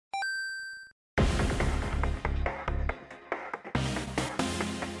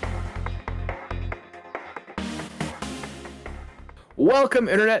Welcome,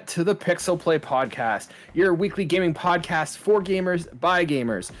 Internet, to the PixelPlay podcast, your weekly gaming podcast for gamers by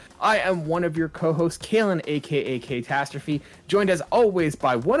gamers. I am one of your co-hosts, Kalen, aka Catastrophe, joined as always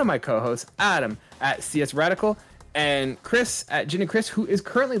by one of my co-hosts, Adam at CS Radical, and Chris at Gin and Chris, who is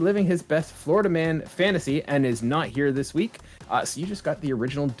currently living his best Florida man fantasy and is not here this week. So you just got the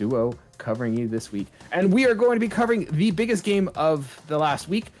original duo covering you this week. And we are going to be covering the biggest game of the last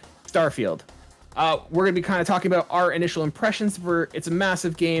week, STARFIELD. We're going to be kind of talking about our initial impressions for it's a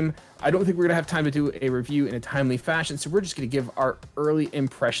massive game. I don't think we're going to have time to do a review in a timely fashion, so we're just going to give our early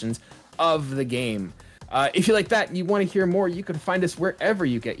impressions of the game. If you like that and you want to hear more, you can find us wherever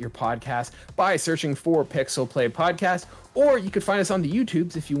you get your podcasts by searching for Pixel Play Podcast, or you can find us on the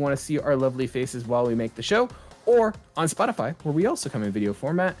YouTubes if you want to see our lovely faces while we make the show, or on Spotify, where we also come in video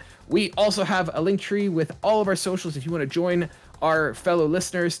format. We also have a link tree with all of our socials if you want to join our fellow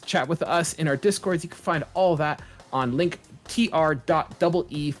listeners, chat with us in our Discords. You can find all that on linktr.ee/Pixel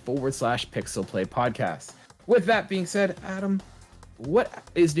Podcast. With that being said, Adam, what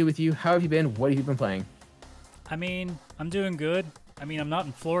is new with you? How have you been? What have you been playing? I mean, I'm doing good. I mean, I'm not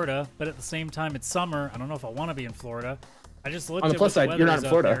in Florida, but at the same time, it's summer. I don't know if I want to be in Florida. I just looked on the plus side, you're not in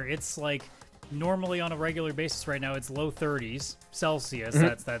Florida. It's like normally on a regular basis right now, it's low 30s Celsius.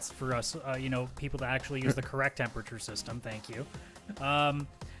 Mm-hmm. That's for us, people that actually use the correct temperature system. Thank you.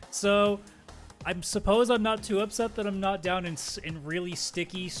 So I suppose I'm not too upset that I'm not down in really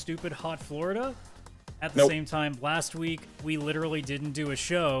sticky, stupid, hot Florida. At the same time, last week we literally didn't do a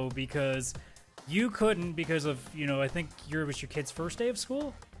show because you couldn't because of, I think it was your kid's first day of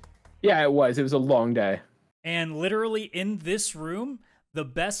school. Yeah, it was. It was a long day. And literally in this room, the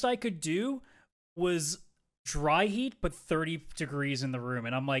best I could do was dry heat, but 30 degrees in the room.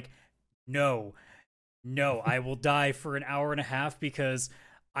 And I'm like, no, I will die for an hour and a half because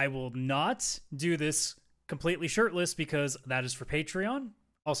I will not do this completely shirtless because that is for Patreon.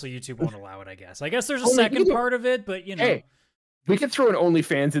 Also, YouTube won't allow it, I guess. I guess there's a second part of it, but Hey, we could throw an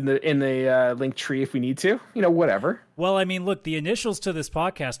OnlyFans in the link tree if we need to. Whatever. Well, I mean, look, the initials to this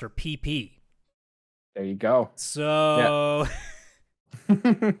podcast are PP. There you go. So... Yeah.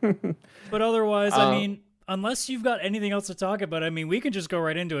 But otherwise, I mean, unless you've got anything else to talk about, I mean, we can just go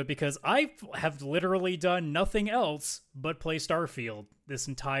right into it because I have literally done nothing else but play STARFIELD this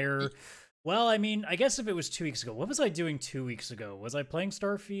entire... Well, I mean, I guess if it was 2 weeks ago, what was I doing 2 weeks ago? Was I playing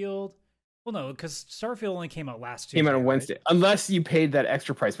STARFIELD? Well, no, because STARFIELD only came out last Tuesday. Came out on Wednesday, right? Unless you paid that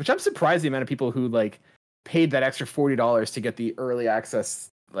extra price, which I'm surprised the amount of people who paid that extra $40 to get the early access.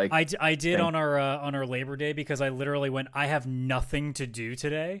 I did thing. on our Labor Day because I literally went, I have nothing to do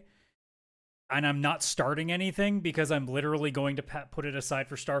today, and I'm not starting anything because I'm literally going to put it aside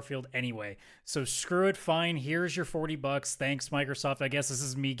for STARFIELD anyway. So screw it, fine. Here's your $40. Thanks, Microsoft. I guess this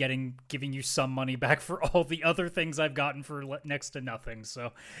is me giving you some money back for all the other things I've gotten for next to nothing.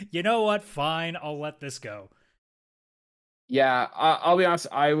 So you know what? Fine, I'll let this go. Yeah, I'll be honest.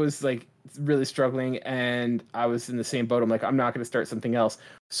 I was really struggling, and I was in the same boat. I'm like, I'm not going to start something else.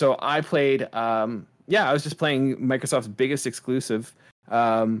 So I played. I was just playing Microsoft's biggest exclusive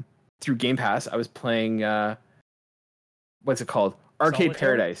through Game Pass. I was playing. What's it called? Arcade Solitaire?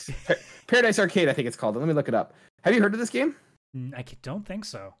 Paradise. Paradise Arcade, I think it's called. Let me look it up. Have you heard of this game? I don't think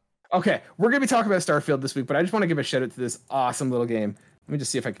so. Okay, we're going to be talking about STARFIELD this week, but I just want to give a shout out to this awesome little game. Let me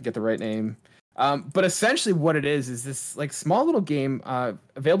just see if I can get the right name. But essentially what it is this small little game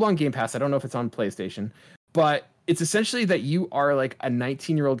available on Game Pass. I don't know if it's on PlayStation, but it's essentially that you are a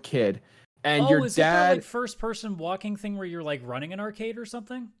 19-year-old kid and your is dad... it that first person walking thing where you're running an arcade or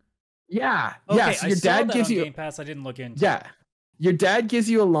something? Yeah. Okay, yeah. So your dad gives you Game Pass. I didn't look into. Yeah. Your dad gives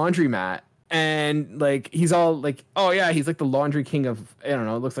you a laundromat and he's all oh yeah, he's the laundry king of, I don't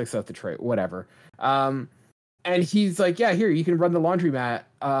know, it looks like South Detroit, whatever. And he's yeah, here, you can run the laundromat.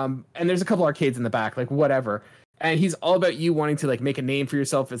 And there's a couple arcades in the back, whatever. And he's all about you wanting to make a name for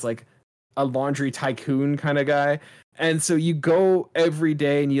yourself as a laundry tycoon kind of guy. And so you go every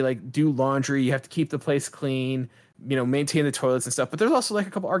day and you do laundry. You have to keep the place clean, maintain the toilets and stuff. But there's also a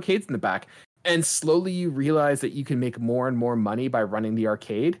couple arcades in the back. And slowly you realize that you can make more and more money by running the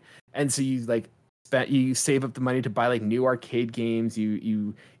arcade. And so you you save up the money to buy new arcade games.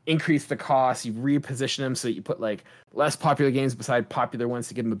 You increase the cost, you reposition them so that you put less popular games beside popular ones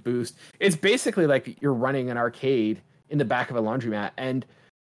to give them a boost. It's basically you're running an arcade in the back of a laundromat, and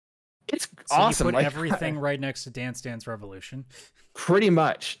it's awesome. You put everything right next to Dance Dance Revolution. Pretty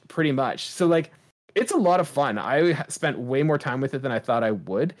much. So it's a lot of fun. I spent way more time with it than I thought I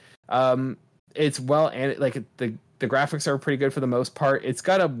would. It's well, and the graphics are pretty good for the most part. It's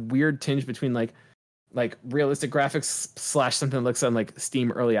got a weird tinge between realistic graphics / something that looks on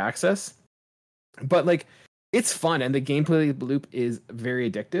Steam Early Access, but it's fun, and the gameplay loop is very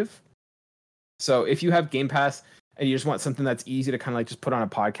addictive. So if you have Game Pass and you just want something that's easy to kind of like just put on a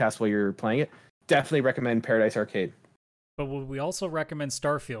podcast while you're playing it, definitely recommend Paradise Arcade. But would we also recommend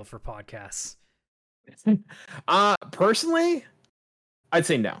Starfield for podcasts? Personally, I'd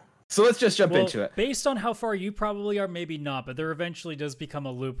say no. So let's just jump into it. Based on how far you probably are, maybe not, but there eventually does become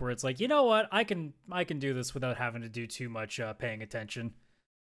a loop where it's like, you know what, I can do this without having to do too much paying attention.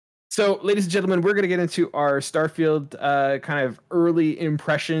 So, ladies and gentlemen, we're going to get into our Starfield kind of early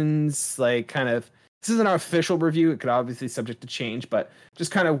impressions. Like, kind of, this isn't our official review. It could obviously subject to change, but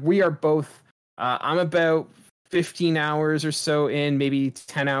just kind of, we are both. I'm about 15 hours or so in, maybe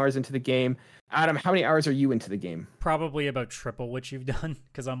 10 hours into the game. Adam, how many hours are you into the game? Probably about triple what you've done,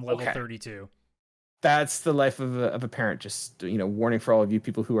 because I'm level 32. That's the life of a parent. Just, warning for all of you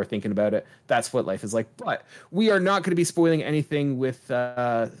people who are thinking about it. That's what life is like. But we are not going to be spoiling anything with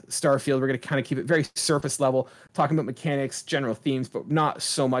Starfield. We're going to kind of keep it very surface level, talking about mechanics, general themes, but not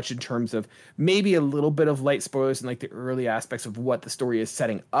so much in terms of maybe a little bit of light spoilers and like the early aspects of what the story is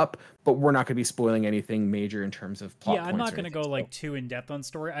setting up. But we're not going to be spoiling anything major in terms of plot. Yeah, I'm not going to go like too in depth on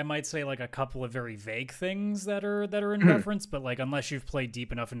story. I might say like a couple of very vague things that are in reference, but like unless you've played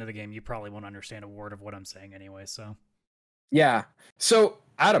deep enough into the game, you probably won't understand a word of what I'm saying anyway. So yeah. So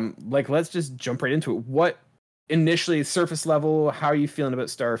Adam, like, let's just jump right into it. What initially surface level? How are you feeling about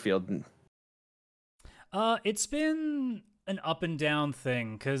Starfield? It's been an up and down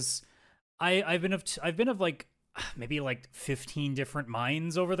thing because I've been of like maybe like 15 different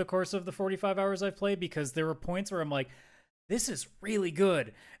minds over the course of the 45 hours I've played, because there were points where I'm like, this is really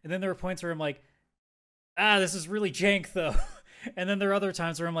good, and then there were points where I'm like, this is really jank though. And then there are other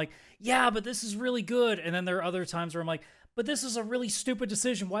times where I'm like, yeah, but this is really good. And then there are other times where I'm like, but this is a really stupid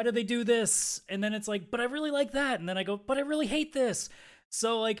decision. Why did they do this? And then it's like, but I really like that. And then I go, but I really hate this.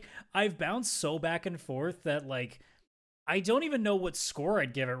 So like, I've bounced so back and forth that like, I don't even know what score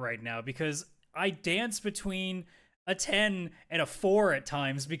I'd give it right now, because I dance between a 10 and a 4 at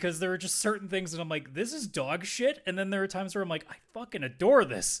times, because there are just certain things that I'm like, this is dog shit. And then there are times where I'm like, I fucking adore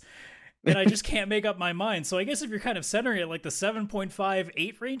this. And I just can't make up my mind. So I guess if you're kind of centering it, like the 7.5,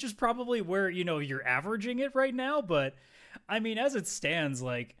 8 range is probably where, you're averaging it right now. But I mean, as it stands,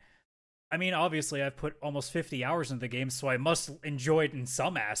 like, I mean, obviously I've put almost 50 hours into the game, so I must enjoy it in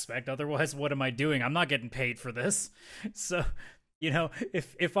some aspect. Otherwise, what am I doing? I'm not getting paid for this. So,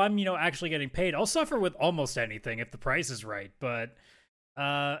 if I'm, actually getting paid, I'll suffer with almost anything if the price is right. But,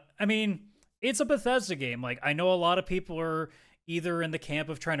 I mean, it's a Bethesda game. Like, I know a lot of people are either in the camp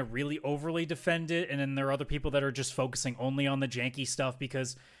of trying to really overly defend it, and then there are other people that are just focusing only on the janky stuff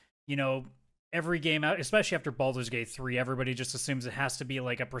because, every game out, especially after Baldur's Gate 3, everybody just assumes it has to be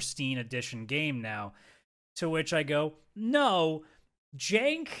like a pristine edition game now. To which I go, no,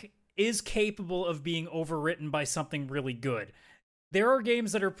 jank is capable of being overwritten by something really good. There are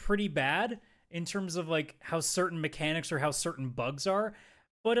games that are pretty bad in terms of like how certain mechanics or how certain bugs are.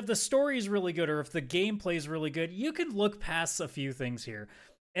 But if the story is really good or if the gameplay is really good, you can look past a few things here.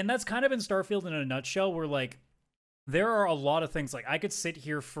 And that's kind of in Starfield in a nutshell, where like there are a lot of things. Like I could sit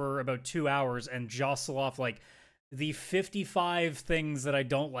here for about 2 hours and jostle off like the 55 things that I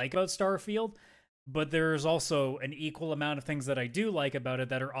don't like about Starfield, but there's also an equal amount of things that I do like about it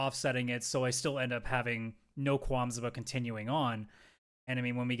that are offsetting it, so I still end up having no qualms about continuing on. And I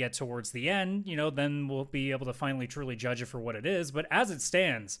mean, when we get towards the end, then we'll be able to finally truly judge it for what it is. But as it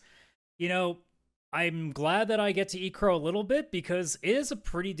stands, I'm glad that I get to eat crow a little bit, because it is a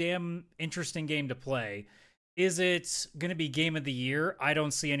pretty damn interesting game to play. Is it going to be Game of the Year? I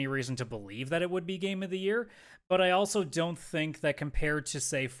don't see any reason to believe that it would be Game of the Year. But I also don't think that compared to,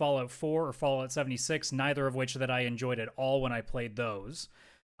 say, Fallout 4 or Fallout 76, neither of which that I enjoyed at all when I played those,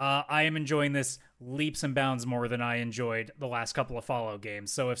 I am enjoying this leaps and bounds more than I enjoyed the last couple of Fallout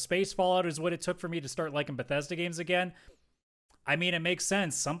games. So if Space Fallout is what it took for me to start liking Bethesda games again, I mean, it makes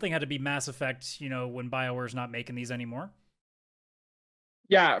sense. Something had to be Mass Effect, when BioWare's not making these anymore.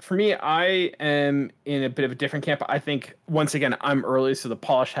 Yeah, for me, I am in a bit of a different camp. I think, once again, I'm early, so the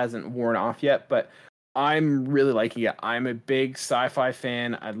polish hasn't worn off yet, but I'm really liking it. I'm a big sci-fi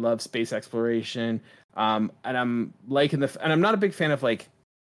fan. I love space exploration. And I'm liking and I'm not a big fan of like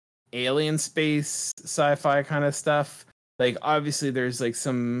alien space sci-fi kind of stuff. Like obviously there's like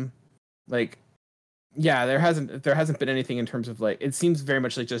some like there hasn't been anything in terms of like, it seems very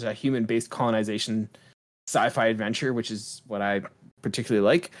much like just a human-based colonization sci-fi adventure, which is what I particularly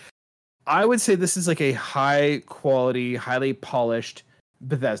like. I would say this is like a high quality, highly polished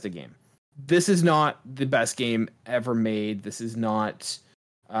Bethesda game. This is not the best game ever made. This is not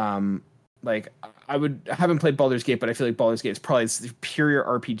Like I haven't played Baldur's Gate, but I feel like Baldur's Gate is probably the superior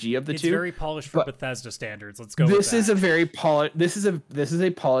RPG of the two. It's very polished for Bethesda standards. Let's go. This with is that. a very polished. This is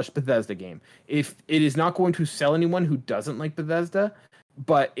a polished Bethesda game. If it is not going to sell anyone who doesn't like Bethesda,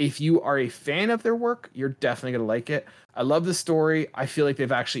 but if you are a fan of their work, you're definitely gonna like it. I love the story. I feel like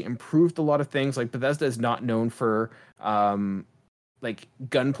they've actually improved a lot of things. Like Bethesda is not known for like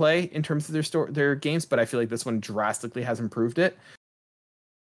gunplay in terms of their games, but I feel like this one drastically has improved it.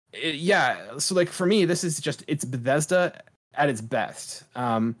 Yeah, so like for me, this is just it's Bethesda at its best,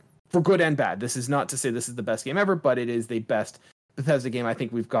 for good and bad. This is not to say this is the best game ever, but it is the best Bethesda game I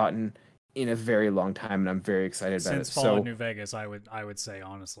think we've gotten in a very long time, and I'm very excited about Since it. Fallout New Vegas, I would say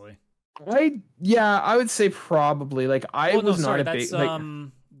honestly. I would say probably like I was not a big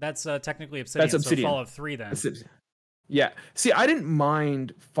that's technically Obsidian. That's Obsidian. So Fallout 3 then. Yeah. See, I didn't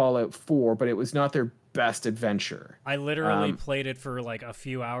mind Fallout 4, but it was not their best adventure. I literally played it for like a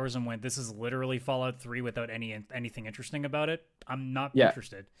few hours and went, "This is literally Fallout 3 without anything interesting about it. I'm not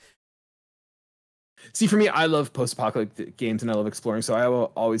interested." See, for me, I love post-apocalyptic games and I love exploring, so I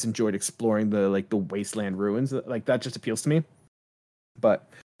always enjoyed exploring the wasteland ruins. Like that just appeals to me.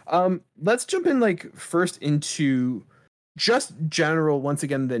 But let's jump in like first into just general, once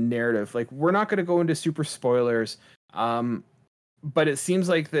again, the narrative. Like we're not going to go into super spoilers. But it seems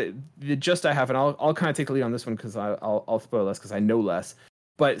like the gist I have, and I'll kind of take the lead on this one because I'll spoil less because I know less.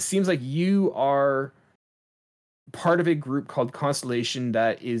 But it seems like you are part of a group called Constellation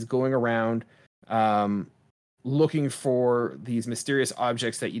that is going around looking for these mysterious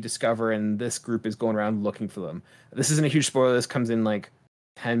objects that you discover, and this group is going around looking for them. This isn't a huge spoiler. This comes in like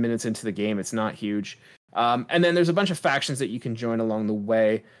 10 minutes into the game. It's not huge. And then there's a bunch of factions that you can join along the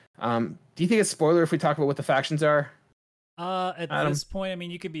way. Do you think it's a spoiler if we talk about what the factions are? At this point, I mean,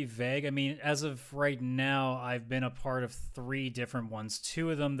 you could be vague. I mean, as of right now, I've been a part of 3 different ones.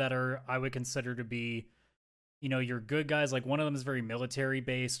 2 of them that are, I would consider to be, you know, your good guys. Like one of them is very military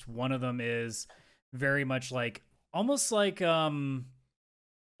based. One of them is very much like, almost like in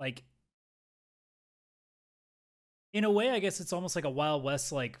a way, I guess it's almost like a Wild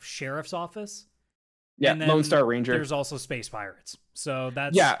West, like sheriff's office. Yeah. Lone Star Ranger. There's also space pirates. So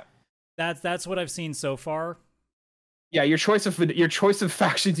that's what I've seen so far. Yeah, your choice of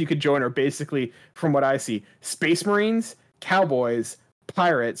factions you could join are basically, from what I see, Space Marines, Cowboys,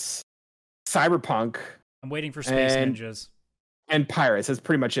 Pirates, Cyberpunk. I'm waiting for Space Ninjas. And Pirates. That's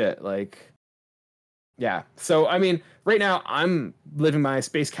pretty much it. Like, yeah. So, I mean, right now I'm living my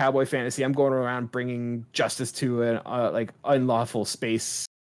space cowboy fantasy. I'm going around bringing justice to an like unlawful space.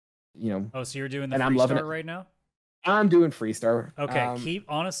 You know. Oh, so you're doing the Freestar right now? I'm doing Freestar. Okay,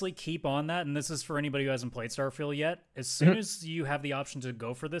 keep on that, and this is for anybody who hasn't played Starfield yet. As soon as you have the option to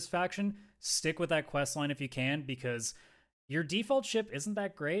go for this faction, stick with that quest line if you can, because your default ship isn't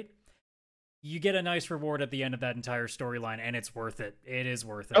that great. You get a nice reward at the end of that entire storyline, and it's worth it. It is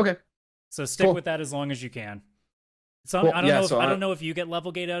worth it. Okay. So stick with that as long as you can. I don't know if you get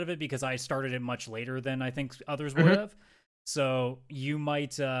level gate out of it, because I started it much later than I think others would have. So you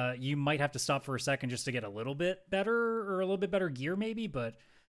might have to stop for a second just to get a little bit better or a little bit better gear maybe, but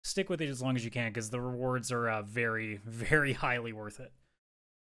stick with it as long as you can, because the rewards are very, very highly worth it.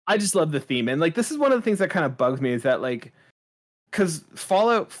 I just love the theme, and like this is one of the things that kind of bugs me is that like, because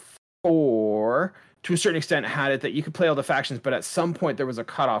Fallout 4 to a certain extent had it that you could play all the factions, but at some point there was a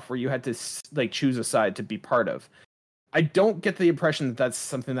cutoff where you had to like choose a side to be part of. I don't get the impression that that's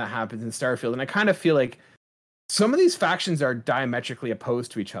something that happens in Starfield, and I kind of feel like some of these factions are diametrically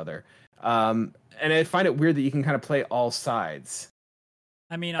opposed to each other. And I find it weird that you can kind of play all sides.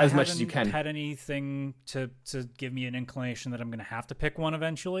 I mean, as much as you can. I haven't had anything to give me an inclination that I'm going to have to pick one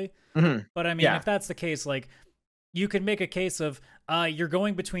eventually. But I mean, if that's the case, like, you could make a case of you're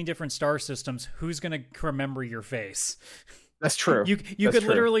going between different star systems. Who's going to remember your face? That's true. You could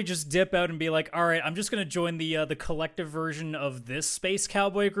literally just dip out and be like, all right, I'm just going to join the collective version of this space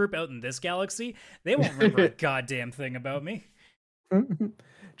cowboy group out in this galaxy. They won't remember a goddamn thing about me.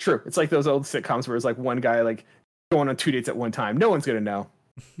 True. It's like those old sitcoms where it's like one guy like going on 2 dates at one time. No one's going to know.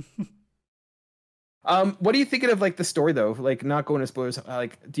 What are you thinking of like the story though? Like, not going to spoilers.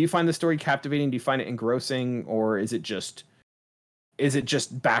 Like, do you find the story captivating? Do you find it engrossing, or is it just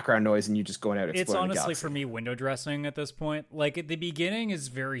background noise and you just going out exploring? It's honestly for me window dressing at this point. Like at the beginning is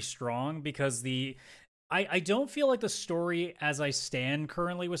very strong because I don't feel like the story as I stand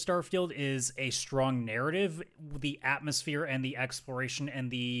currently with Starfield is a strong narrative. The atmosphere and the exploration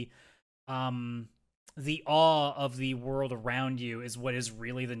and the awe of the world around you is what is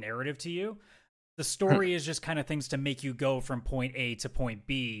really the narrative to you. The story is just kind of things to make you go from point A to point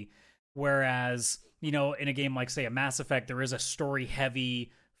B. Whereas, you know, in a game like, say, a Mass Effect, there is a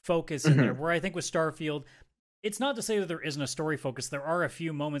story-heavy focus in there. Where I think with Starfield, it's not to say that there isn't a story focus. There are a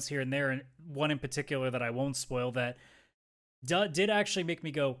few moments here and there, and one in particular that I won't spoil that did actually make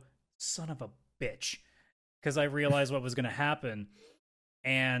me go, son of a bitch, because I realized what was going to happen.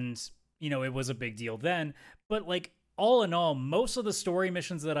 And, you know, it was a big deal then. But, like, all in all, most of the story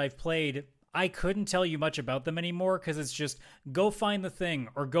missions that I've played, I couldn't tell you much about them anymore because it's just go find the thing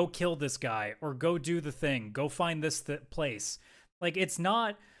or go kill this guy or go do the thing, go find this place. Like, it's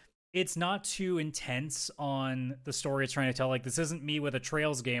not too intense on the story it's trying to tell. Like, this isn't me with a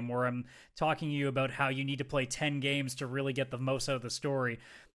Trails game where I'm talking to you about how you need to play 10 games to really get the most out of the story.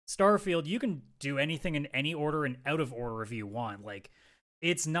 Starfield, you can do anything in any order and out of order if you want. Like,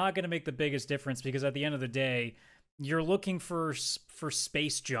 it's not going to make the biggest difference because at the end of the day, you're looking for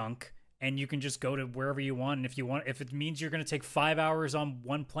space junk and you can just go to wherever you want. And if it means you're going to take 5 hours on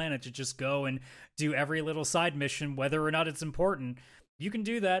one planet to just go and do every little side mission, whether or not it's important, you can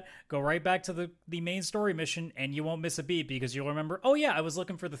do that. Go right back to the main story mission and you won't miss a beat because you'll remember, oh yeah, I was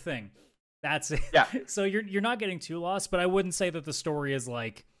looking for the thing. That's it. Yeah. So you're not getting too lost, but I wouldn't say that the story is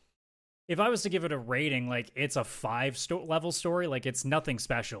like, if I was to give it a rating, like it's a 5-level story, like it's nothing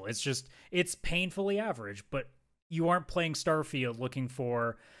special. It's painfully average, but you aren't playing Starfield looking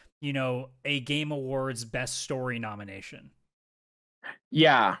for, you know, a Game Awards Best Story nomination.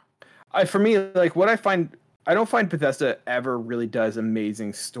 Yeah. For me, like I don't find Bethesda ever really does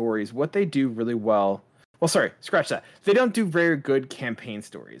amazing stories. What they do really well, scratch that. They don't do very good campaign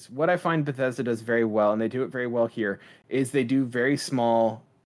stories. What I find Bethesda does very well, and they do it very well here, is they do very small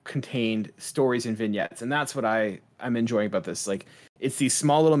contained stories and vignettes, and that's what I'm enjoying about this. Like, it's these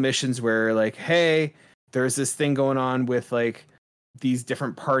small little missions where, like, hey, there's this thing going on with like these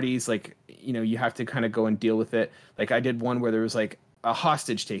different parties, like, you know, you have to kind of go and deal with it. Like, I did one where there was like a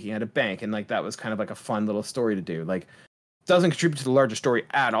hostage taking at a bank, and like that was kind of like a fun little story to do. Like, doesn't contribute to the larger story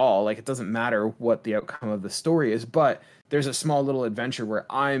at all. Like, it doesn't matter what the outcome of the story is, but there's a small little adventure where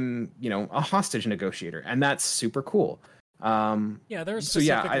I'm, you know, a hostage negotiator, and that's super cool. Yeah, there's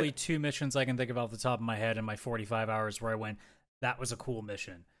specifically 2 missions I can think of off the top of my head in my 45 hours where I went, that was a cool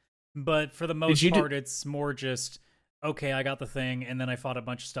mission. But for the most part, it's more just, okay, I got the thing, and then I fought a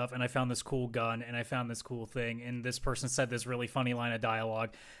bunch of stuff, and I found this cool gun, and I found this cool thing, and this person said this really funny line of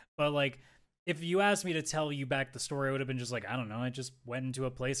dialogue. But, like, if you asked me to tell you back the story, I would have been just like, I don't know, I just went into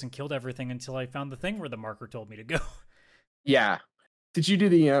a place and killed everything until I found the thing where the marker told me to go. Yeah. Did you do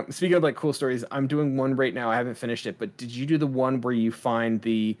the, speaking of like cool stories, I'm doing one right now. I haven't finished it, but did you do the one where you find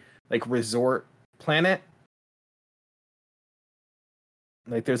the like resort planet?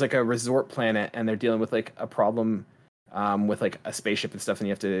 Like, there's like a resort planet and they're dealing with like a problem with like a spaceship and stuff, and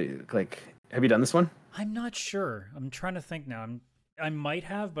you have to like, have you done this one? I'm not sure. I'm trying to think now. I might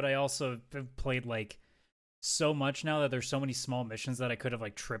have, but I also have played like so much now that there's so many small missions that I could have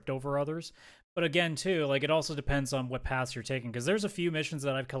like tripped over others. But again, too, like, it also depends on what paths you're taking, because there's a few missions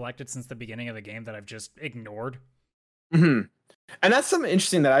that I've collected since the beginning of the game that I've just ignored. Mm-hmm. And that's something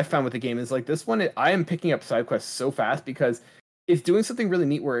interesting that I found with the game is like this one, I am picking up side quests so fast because it's doing something really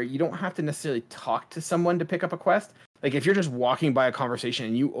neat where you don't have to necessarily talk to someone to pick up a quest. Like, if you're just walking by a conversation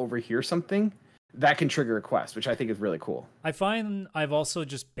and you overhear something, that can trigger a quest, which I think is really cool. I find I've also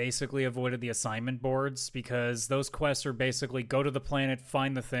just basically avoided the assignment boards because those quests are basically go to the planet,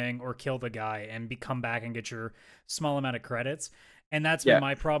 find the thing, or kill the guy, and come back and get your small amount of credits. And that's been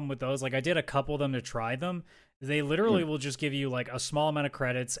my problem with those. Like, I did a couple of them to try them. They literally will just give you like a small amount of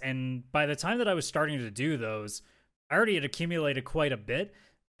credits. And by the time that I was starting to do those, I already had accumulated quite a bit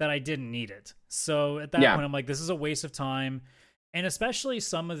that I didn't need it. So at that point, I'm like, this is a waste of time. And especially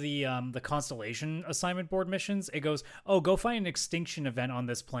some of the Constellation assignment board missions, it goes, oh, go find an extinction event on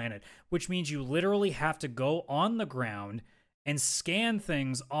this planet, which means you literally have to go on the ground and scan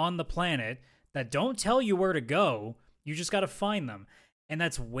things on the planet that don't tell you where to go. You just got to find them. And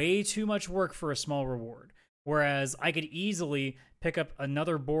that's way too much work for a small reward. Whereas I could easily pick up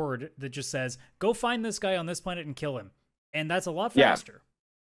another board that just says, go find this guy on this planet and kill him. And that's a lot faster. Yeah.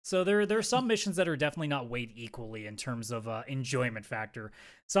 So there are some missions that are definitely not weighed equally in terms of enjoyment factor.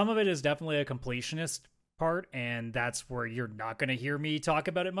 Some of it is definitely a completionist part, and that's where you're not going to hear me talk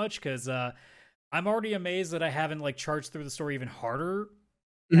about it much because I'm already amazed that I haven't like charged through the story even harder.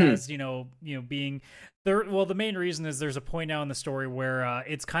 As being there. Well, the main reason is there's a point now in the story where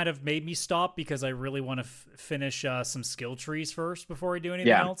it's kind of made me stop because I really want to finish some skill trees first before I do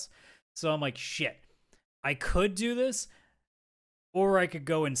anything else. So I'm like, shit, I could do this. Or I could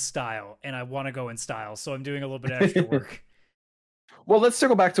go in style, and I want to go in style, so I'm doing a little bit of extra work. Well, let's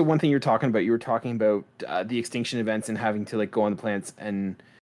circle back to one thing you're talking about. You were talking about the extinction events and having to like go on the planets and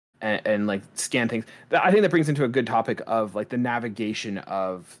and like scan things. I think that brings into a good topic of like the navigation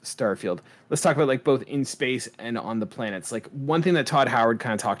of Starfield. Let's talk about like both in space and on the planets. Like one thing that Todd Howard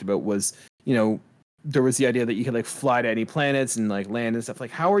kind of talked about was, you know, there was the idea that you could like fly to any planets and like land and stuff.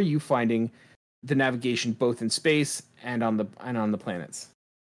 Like, how are you finding the navigation both in space and on the planets?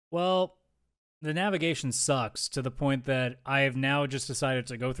 Well, the navigation sucks to the point that I have now just decided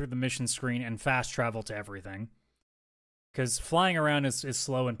to go through the mission screen and fast travel to everything. Because flying around is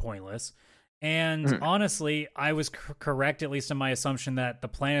slow and pointless. And honestly, I was correct, at least in my assumption, that the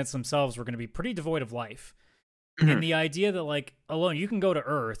planets themselves were going to be pretty devoid of life. And the idea that, like, alone, you can go to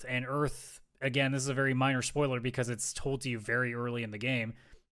Earth, and Earth, again, this is a very minor spoiler because it's told to you very early in the game,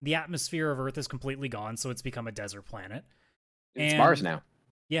 the atmosphere of Earth is completely gone, so it's become a desert planet. It's Mars now.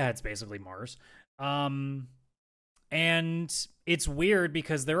 Yeah, it's basically Mars. And it's weird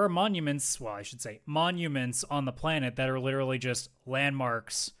because there are monuments on the planet that are literally just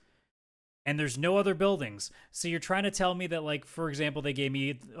landmarks, and there's no other buildings. So you're trying to tell me that, like, for example, they gave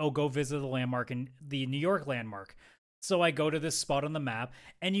me, go visit the landmark in the New York landmark. So I go to this spot on the map,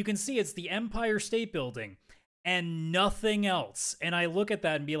 and you can see it's the Empire State Building and nothing else. And I look at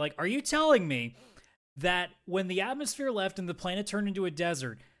that and be like, are you telling me that when the atmosphere left and the planet turned into a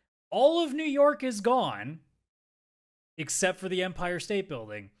desert, all of New York is gone except for the Empire State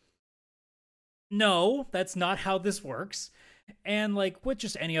Building? No, that's not how this works. And like with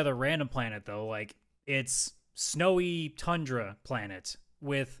just any other random planet though, like it's snowy tundra planet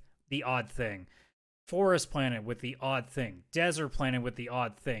with the odd thing, forest planet with the odd thing, desert planet with the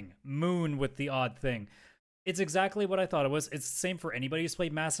odd thing, moon with the odd thing. It's exactly what I thought it was. It's the same for anybody who's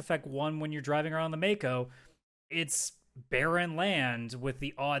played Mass Effect 1 when you're driving around the Mako. It's barren land with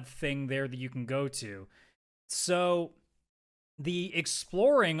the odd thing there that you can go to. So the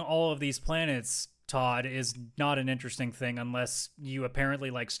exploring all of these planets, Todd, is not an interesting thing unless you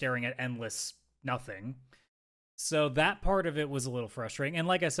apparently like staring at endless nothing. So that part of it was a little frustrating. And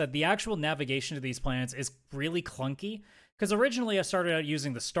like I said, the actual navigation to these planets is really clunky. Because originally I started out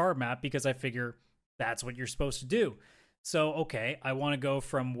using the star map because I figure that's what you're supposed to do. So, okay, I want to go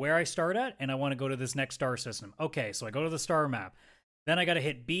from where I start at, and I want to go to this next star system. Okay, so I go to the star map. Then I got to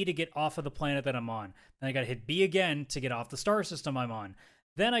hit B to get off of the planet that I'm on. Then I got to hit B again to get off the star system I'm on.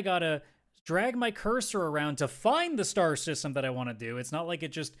 Then I got to drag my cursor around to find the star system that I want to do. It's not like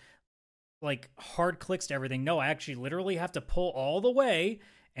it just like hard clicks to everything. No, I actually literally have to pull all the way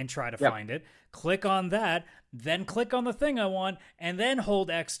and try to find it. Click on that, then click on the thing I want, and then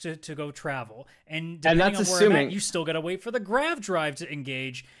hold X to go travel. And depending on where I'm at, you still got to wait for the grav drive to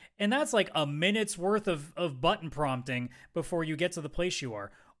engage. And that's like a minute's worth of button prompting before you get to the place you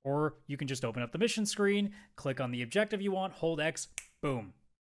are. Or you can just open up the mission screen, click on the objective you want, hold X, boom.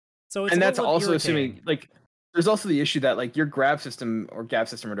 So it's, and that's also assuming, like, there's also the issue that like your grav system or GAV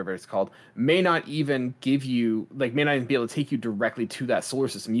system, or whatever it's called, may not even give you, like, may not even be able to take you directly to that solar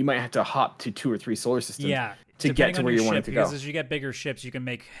system. You might have to hop to 2 or 3 solar systems to get to where you want to go. Because as you get bigger ships, you can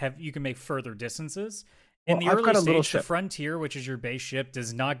make further distances. In the early stage, the Frontier, which is your base ship,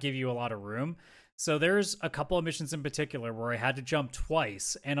 does not give you a lot of room. So there's a couple of missions in particular where I had to jump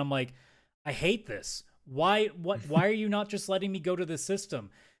twice, and I'm like, I hate this. Why are you not just letting me go to this system?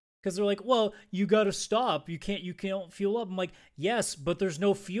 Because they're like, well, you got to stop. You can't fuel up. I'm like, yes, but there's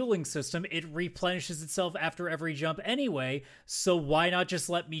no fueling system. It replenishes itself after every jump anyway. So why not just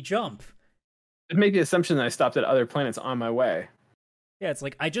let me jump? It made the assumption that I stopped at other planets on my way. Yeah, it's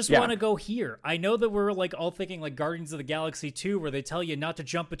like, I just want to go here. I know that we're like all thinking like Guardians of the Galaxy 2, where they tell you not to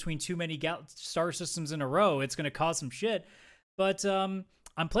jump between too many star systems in a row. It's going to cause some shit. But I'm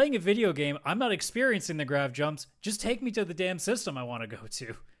playing a video game. I'm not experiencing the grav jumps. Just take me to the damn system I want to go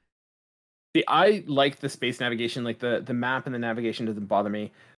to. See, I like the space navigation, like the map and the navigation doesn't bother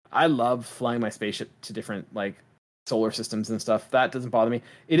me. I love flying my spaceship to different like solar systems and stuff. That doesn't bother me.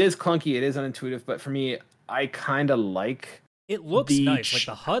 It is clunky, it is unintuitive, but for me, I kind of like it. Looks nice, like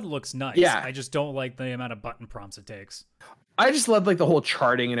the HUD looks nice. Yeah, I just don't like the amount of button prompts it takes. I just love like the whole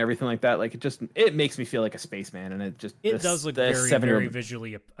charting and everything like that. Like it makes me feel like a spaceman, and it does look very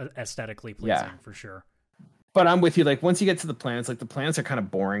visually aesthetically pleasing for sure. But I'm with you. Like once you get to the planets, like the planets are kind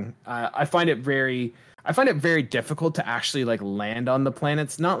of boring. I find it very difficult to actually like land on the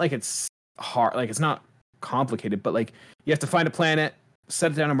planets. Not like it's hard, like it's not complicated, but like you have to find a planet,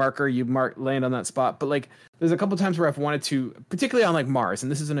 set it down a marker, land on that spot. But like there's a couple times where I've wanted to, particularly on like Mars, and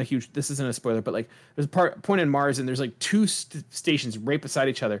this isn't a spoiler, but like there's a point in Mars and there's like 2 stations right beside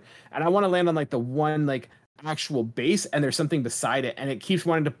each other, and I want to land on like the one like actual base, and there's something beside it, and it keeps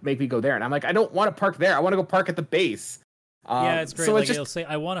wanting to make me go there, and I'm like, I don't want to park there. I want to go park at the base. Yeah, it's great. So Like it's just it'll say,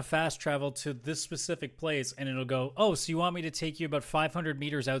 "I want to fast travel to this specific place," and it'll go, "Oh, so you want me to take you about 500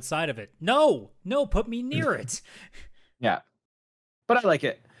 meters outside of it?" No, no, put me near it. yeah, but I like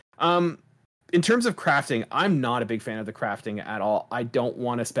it. Um, in terms of crafting, I'm not a big fan of the crafting at all. I don't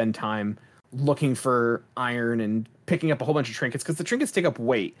want to spend time looking for iron and picking up a whole bunch of trinkets because the trinkets take up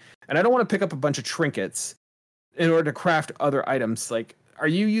weight, and I don't want to pick up a bunch of trinkets in order to craft other items. Like, are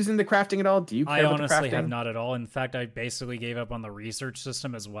you using the crafting at all? Do you I care about the honestly have crafting? not at all. In fact, I basically gave up on the research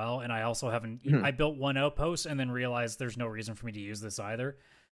system as well, and I also haven't. Mhm. I built one outpost and then realized there's no reason for me to use this either.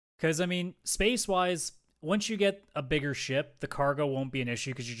 Because I mean, space-wise, once you get a bigger ship, the cargo won't be an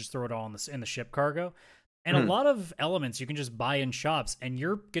issue because you just throw it all in the ship cargo. And a Mhm. lot of elements you can just buy in shops, and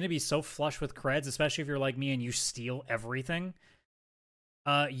you're gonna be so flush with creds, especially if you're like me and you steal everything.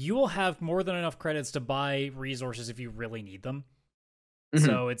 You will have more than enough credits to buy resources if you really need them. Mhm.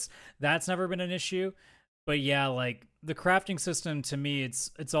 So that's never been an issue. But yeah, like the crafting system to me,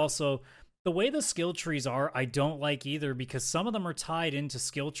 it's also the way the skill trees are, I don't like either because some of them are tied into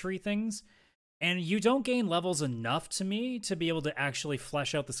skill tree things, and you don't gain levels enough to me to be able to actually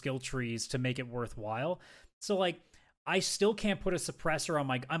flesh out the skill trees to make it worthwhile. So like I still can't put a suppressor on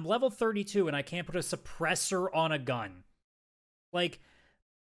my I'm level 32 and I can't put a suppressor on a gun. Like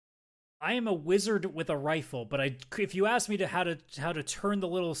I am a wizard with a rifle, but if you ask me to how to turn the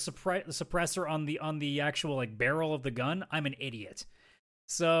little suppressor on the actual like barrel of the gun, I'm an idiot.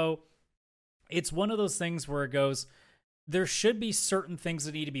 So it's one of those things where it goes, there should be certain things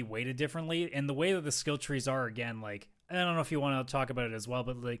that need to be weighted differently, and the way that the skill trees are, again, like I don't know if you want to talk about it as well,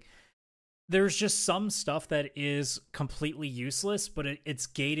 but like there's just some stuff that is completely useless, but it's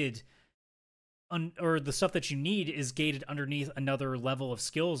gated or the stuff that you need is gated underneath another level of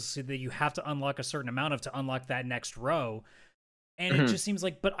skills so that you have to unlock a certain amount of to unlock that next row. And it Mhm. just seems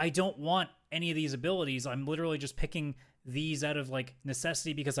like, but I don't want any of these abilities. I'm literally just picking these out of like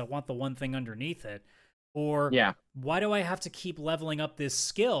necessity because I want the one thing underneath it. Or Yeah. why do I have to keep leveling up this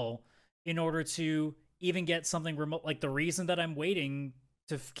skill in order to even get something remote? Like the reason that I'm waiting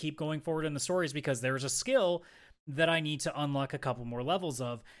to keep going forward in the story is because there's a skill that I need to unlock a couple more levels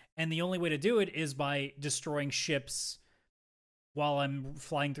of. And the only way to do it is by destroying ships while I'm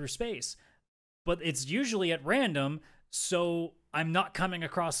flying through space. But it's usually at random, so I'm not coming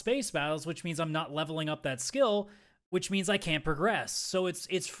across space battles, which means I'm not leveling up that skill, which means I can't progress. So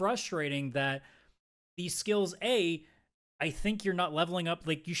it's frustrating that these skills, I think you're not leveling up.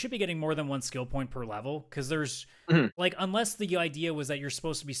 Like you should be getting more than one skill point per level because there's Mhm. like unless the idea was that you're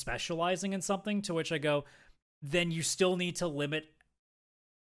supposed to be specializing in something, to which I go, then you still need to limit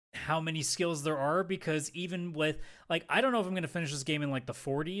how many skills there are, because even with like I don't know if I'm going to finish this game in like the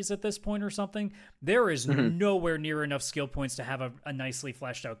 40s at this point or something. There is Mhm. nowhere near enough skill points to have a nicely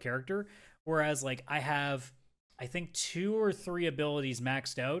fleshed out character, whereas like I have I think 2 or 3 abilities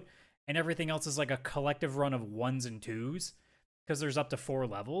maxed out and everything else is like a collective run of 1s and 2s because there's up to 4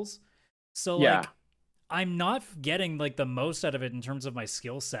 levels. So Yeah. like I'm not getting like the most out of it in terms of my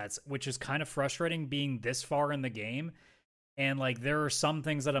skill sets, which is kind of frustrating being this far in the game. And like there are some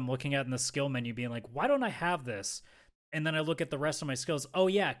things that I'm looking at in the skill menu being like, why don't I have this? And then I look at the rest of my skills. Oh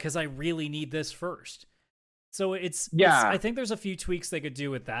yeah, because I really need this first. So it's I Yeah. think there's a few tweaks they could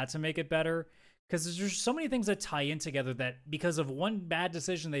do with that to make it better. Because there's so many things that tie in together that because of one bad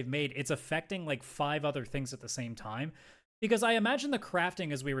decision they've made, it's affecting like 5 other things at the same time. Because I imagine the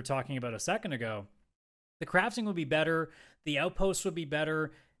crafting, as we were talking about a second ago, the crafting would be better, the outposts would be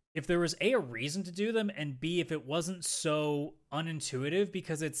better if there was a reason to do them, and B if it wasn't so unintuitive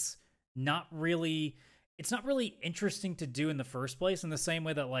because it's not really interesting to do in the first place, in the same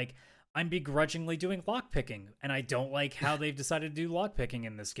way that like I'm begrudgingly doing lockpicking and I don't like how they've decided to do lockpicking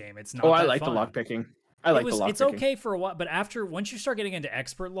in this game. It's Oh, not I that like the fun. lock picking. I like the lock It's picking. okay for a while, but after once you start getting into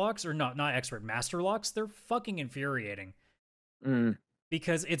expert locks, or not expert, master locks, they're fucking infuriating Mm.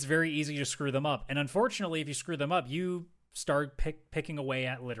 because it's very easy to screw them up. And unfortunately, if you screw them up, you start picking away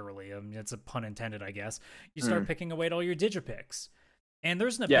at literally. I mean, it's a pun intended, I guess. You start Mm. picking away at all your digipicks. And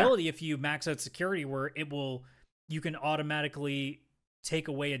there's an Yeah. ability if you max out security where you can automatically take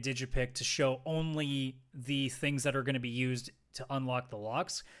away a digipick to show only the things that are going to be used to unlock the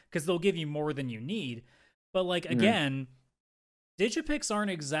locks, because they'll give you more than you need. But like Mm. again, digipicks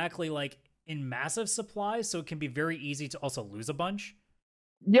aren't exactly like in massive supply, so it can be very easy to also lose a bunch.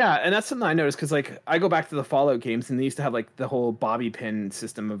 Yeah, and that's something I noticed because like I go back to the Fallout games and they used to have like the whole bobby pin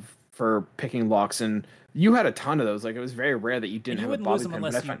system of for picking locks, and you had a ton of those. Like it was very rare that you And didn't you have a wouldn't lose bobby them pin. But I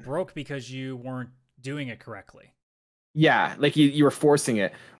unless you find broke because you weren't doing it correctly. Yeah, like you were forcing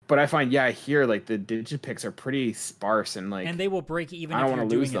it. But I find, yeah, here like the digipicks are pretty sparse and like And they will break even I if don't you're want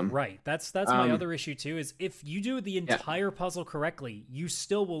to lose doing it them. right. That's my other issue too, is if you do the Yeah, entire puzzle correctly, you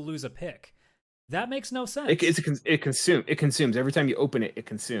still will lose a pick. That makes no it sense. it consumes every time you open it. It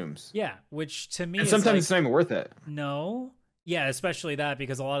consumes, Yeah, which to me and is sometimes like, it's not even worth it. no. Yeah, especially that,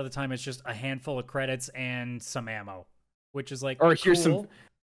 because a lot of the time it's just a handful of credits and some ammo, which is like Or cool,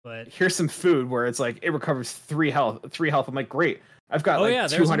 but here's some food where it's like it recovers 3 health. 3 health. I'm like, great. I've got oh like yeah,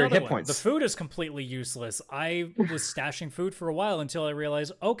 there's 200 another hit one. The points. food is completely useless. I was stashing food for a while until I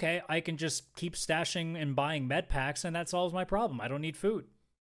realized, okay, I can just keep stashing and buying med packs, and that solves my problem. I don't need food.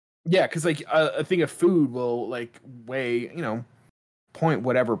 Yeah, because like a thing of food will like weigh point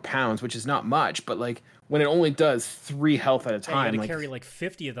whatever pounds, which is not much, but like when it only does 3 health at a Yeah, you got time, to like carry like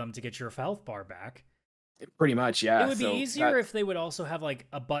 50 of them to get your health bar back. pretty much, It yeah. would be So easier that if they would also have like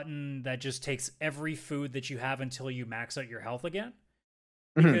a button that just takes every food that you have until you max out your health again.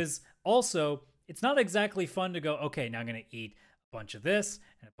 Mhm. Because also, it's not exactly fun to go, okay, now I'm going to eat a bunch of this,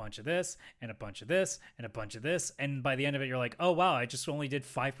 and a bunch of this, and a bunch of this, and a bunch of this. And by the end of it, you're like, oh, wow, I just only did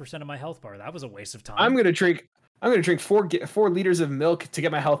 5% of my health bar. That was a waste of time. I'm gonna drink. I'm gonna drink 4 liters of milk to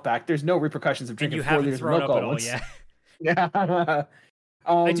get my health back. There's no repercussions of And drinking you 4 haven't liters of thrown milk up all at at all once. yet. Yeah.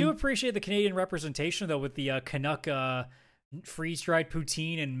 I do appreciate the Canadian representation, though, with the Canuck freeze-dried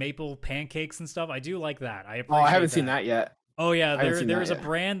poutine and maple pancakes and stuff. I do like that. I Oh, appreciate I haven't that. seen that yet. Oh yeah, I haven't seen there's that a yet.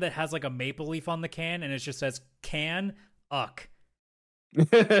 brand that has like a maple leaf on the can, and it just says can uck.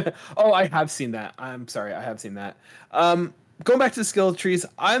 Oh, I have seen that. I'm sorry, I have seen that. Going back to the skill trees,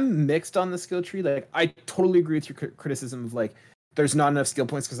 I'm mixed on the skill tree. Like, I totally agree with your criticism of like there's not enough skill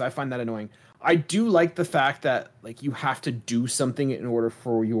points because I find that annoying. I do like the fact that like you have to do something in order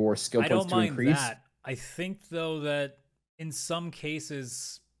for your skill I points don't to mind increase. that. I think though that in some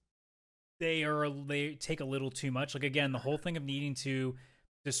cases they take a little too much. Like again, the whole thing of needing to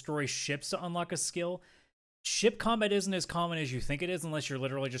destroy ships to unlock a skill. Ship combat isn't as common as you think it is unless you're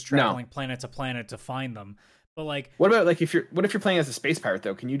literally just No. traveling planet to planet to find them. But like What about like what if you're playing as a space pirate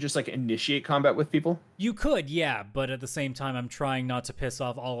though? Can you just like initiate combat with people? you could, yeah, but at the same time I'm trying not to piss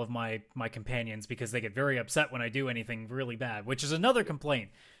off all of my companions because they get very upset when I do anything really bad, which is another complaint.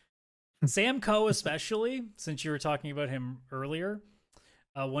 Sam Coe especially, since you were talking about him earlier,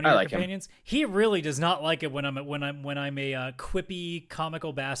 one of I your like him. companions, he really does not like it when I'm a quippy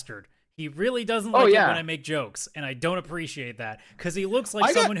comical bastard. He really doesn't Oh like it yeah. when I make jokes, and I don't appreciate that because he looks like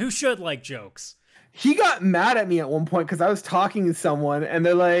I got- someone who should like jokes. He got mad at me at one point because I was talking to someone and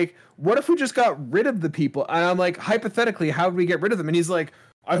they're like, "What if we just got rid of the people?" And I'm like, "Hypothetically, how would we get rid of them?" And he's like,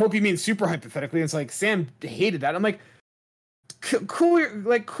 "I hope you mean super hypothetically." And it's like Sam hated that. I'm like, "Cool,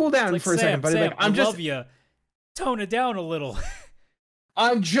 cool down Like for a second, buddy." Sam, Like, I love you. Tone it down a little.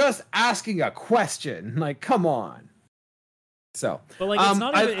 I'm just asking a question. Like, come on. So, But like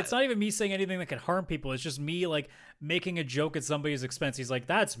it's not even me saying anything that can harm people. It's just me like making a joke at somebody's expense. He's like,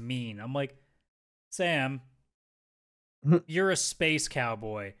 "That's mean." I'm like, Sam, you're a space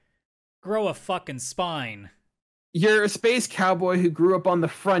cowboy. Grow a fucking spine. You're a space cowboy who grew up on the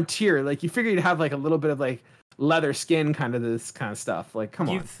frontier. Like, you figure you'd have like a little bit of like leather skin, kind of this kind of stuff. Like, come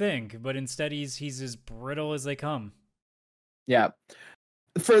on. You'd think, but instead he's as brittle as they come. Yeah.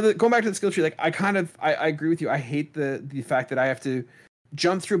 Going back to the skill tree, like I agree with you. I hate the fact that I have to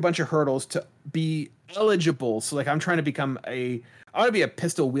jump through a bunch of hurdles to be eligible. So like I'm trying to I want to be a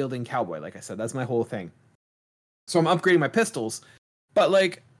pistol wielding cowboy. Like I said, that's my whole thing. So I'm upgrading my pistols, but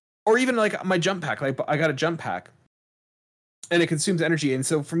like, or even like my jump pack. Like I got a jump pack, and it consumes energy. And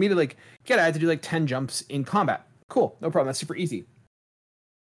so for me to like get it, I had to do like 10 jumps in combat. Cool, no problem. That's super easy.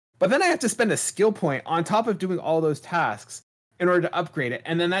 But then I have to spend a skill point on top of doing all those tasks in order to upgrade it,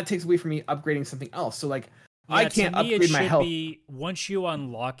 and then that takes away from me upgrading something else. So like, Yeah, I can't to me, upgrade it my should health. be once you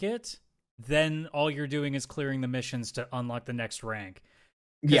unlock it, then all you're doing is clearing the missions to unlock the next rank.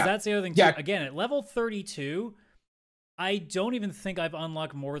 Because Yeah, that's the other thing, too. Yeah. Again, at level 32, I don't even think I've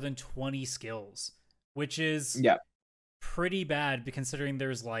unlocked more than 20 skills, which is yeah. pretty bad considering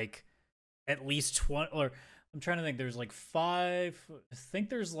there's like at least 20, or I'm trying to think, there's like 5, I think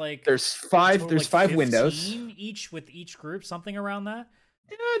there's like There's a five. total, There's like 5 windows. 15 each with each group, something around that.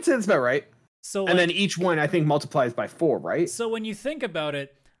 Yeah, I'd say that's about right. So And like, then each one I think multiplies by 4, right? so when you think about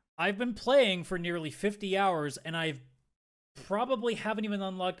it, I've been playing for nearly 50 hours and I've probably haven't even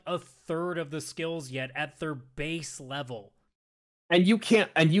unlocked a third of the skills yet at their base level. And you can't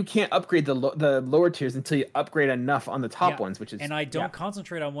upgrade the lower tiers until you upgrade enough on the top Yeah, ones, which is and I don't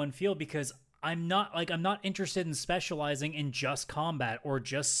concentrate on one field because I'm not interested in specializing in just combat or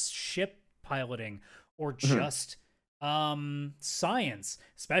just ship piloting or just science,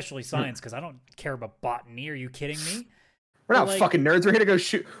 especially science, because I don't care about botany. Are you kidding me? We're not fucking nerds. We're here to go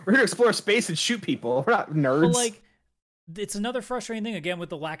shoot. We're here to explore space and shoot people. We're not nerds. But like, it's another frustrating thing again with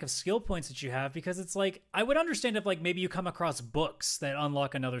the lack of skill points that you have, because it's like, I would understand if like maybe you come across books that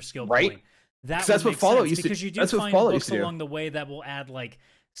unlock another skill point. That's what Fallout used to do. Because you do find books along the way that will add like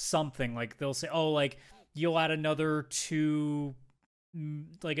something. Like they'll say, oh, like you'll add another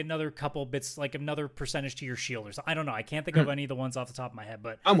like another couple bits, like another percentage to your shield or something. I don't know. I can't think of any of the ones off the top of my head,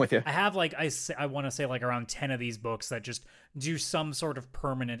 but I'm with you. I have like, I want to say like around 10 of these books that just do some sort of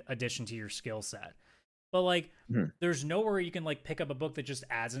permanent addition to your skill set. But like, there's nowhere you can like pick up a book that just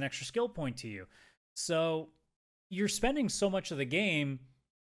adds an extra skill point to you. So you're spending so much of the game,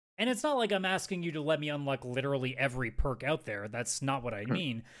 and it's not like I'm asking you to let me unlock literally every perk out there. That's not what I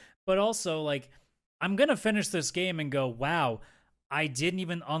mean. But also like, I'm going to finish this game and go, wow, I didn't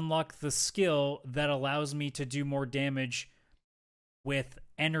even unlock the skill that allows me to do more damage with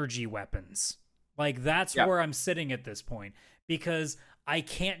energy weapons. Like, that's where I'm sitting at this point, because I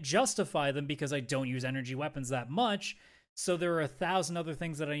can't justify them because I don't use energy weapons that much. So there are 1,000 other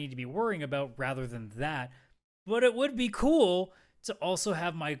things that I need to be worrying about rather than that. But it would be cool to also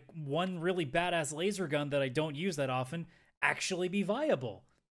have my one really badass laser gun that I don't use that often actually be viable.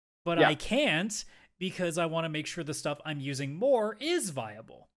 But I can't, because I want to make sure the stuff I'm using more is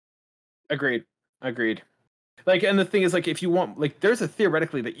viable. Agreed. Like, and the thing is, like, if you want, like, there's a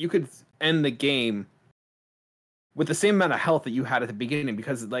theoretically that you could end the game with the same amount of health that you had at the beginning,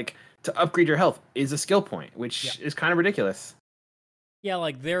 because, like, to upgrade your health is a skill point, which is kind of ridiculous. Yeah,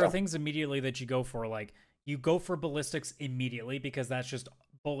 like, there are things immediately that you go for, like, you go for ballistics immediately because that's just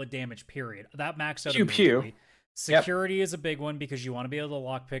bullet damage, period. That maxed out immediately. Security is a big one because you want to be able to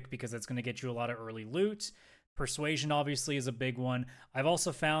lockpick, because that's going to get you a lot of early loot. Persuasion obviously is a big one. I've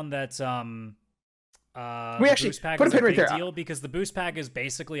also found that we actually boost pack put is a pin right there deal, because the boost pack is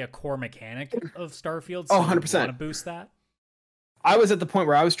basically a core mechanic of Starfield. So 100%. You want to boost that. I was at the point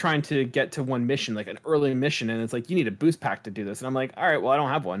where I was trying to get to one mission, like an early mission, and it's like, you need a boost pack to do this, and I'm like, all right, well, I don't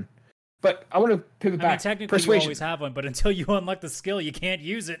have one. But I want to pivot back. I mean, technically, you always have one, but until you unlock the skill, you can't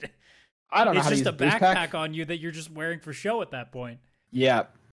use it. I don't know. It's just a backpack on you that you're just wearing for show at that point. Yeah.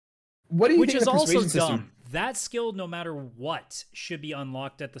 What do you think? Which is also dumb. That skill, no matter what, should be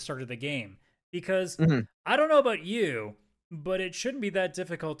unlocked at the start of the game. Because I don't know about you, but it shouldn't be that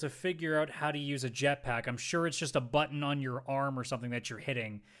difficult to figure out how to use a jetpack. I'm sure it's just a button on your arm or something that you're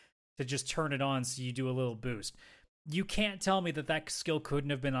hitting to just turn it on so you do a little boost. You can't tell me that that skill couldn't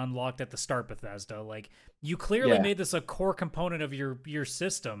have been unlocked at the start, Bethesda. Like, you clearly made this a core component of your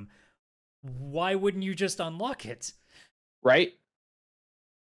system. Why wouldn't you just unlock it? Right.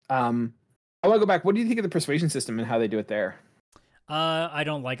 I want to go back. What do you think of the persuasion system and how they do it there? I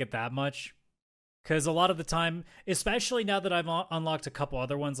don't like it that much. Because a lot of the time, especially now that I've unlocked a couple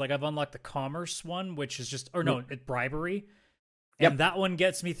other ones, like I've unlocked the commerce one, which is just, it's bribery. And that one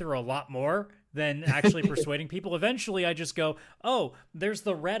gets me through a lot more than actually persuading people. Eventually, I just go, oh, there's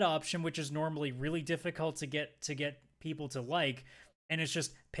the red option, which is normally really difficult to get people to like. And it's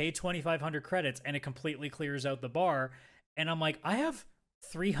just pay 2,500 credits and it completely clears out the bar. And I'm like, I have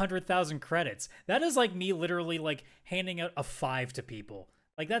 300,000 credits. That is like me literally like handing out a 5 to people.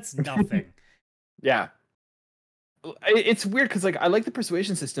 Like, that's nothing. Yeah. It's weird because, like, I like the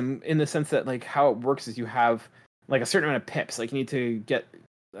persuasion system in the sense that, like, how it works is you have, like, a certain amount of pips. Like, you need to get,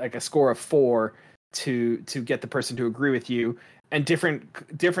 like, a score of 4 to get the person to agree with you. And different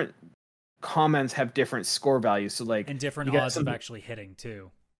comments have different score values. So, like... And different odds of actually hitting,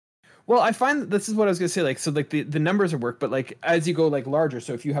 too. Well, I find this is what I was going to say. Like, so, like, the numbers work, but, like, as you go, like, larger,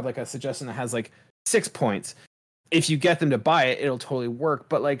 so if you have, like, a suggestion that has, like, 6 points, if you get them to buy it, it'll totally work.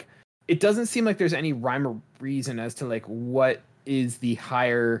 But, like... It doesn't seem like there's any rhyme or reason as to, like, what is the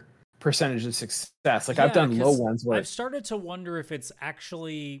higher percentage of success. Like, I've done low ones where... I've started to wonder if it's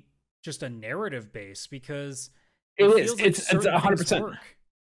actually just a narrative base, because it is. Like it's 100%.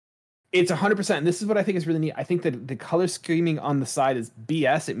 It's 100%. And this is what I think is really neat. I think that the color scheming on the side is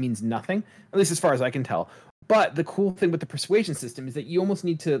BS. It means nothing, at least as far as I can tell. But the cool thing with the persuasion system is that you almost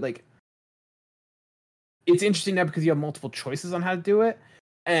need to, like... It's interesting now because you have multiple choices on how to do it.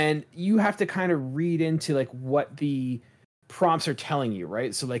 And you have to kind of read into, like, what the prompts are telling you,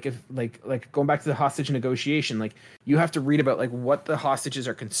 right? So, like, if like going back to the hostage negotiation, like, you have to read about, like, what the hostages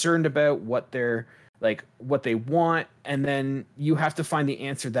are concerned about, what they're, like, what they want, and then you have to find the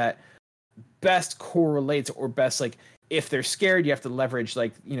answer that best correlates, or best, like, if they're scared, you have to leverage,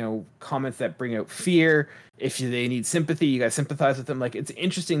 like, you know, comments that bring out fear. If they need sympathy, you got to sympathize with them. Like, it's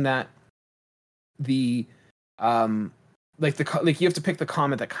interesting that the like you have to pick the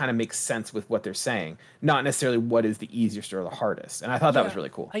comment that kind of makes sense with what they're saying, not necessarily what is the easiest or the hardest. And I thought that was Yeah, really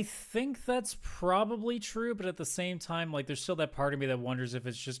cool. I think that's probably true, but at the same time, like, there's still that part of me that wonders if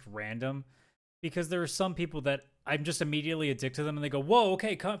it's just random, because there are some people that I'm just immediately addicted to them, and they go, "Whoa,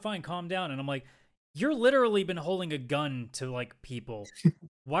 okay, fine, calm down," and I'm like, "You're literally been holding a gun to like people.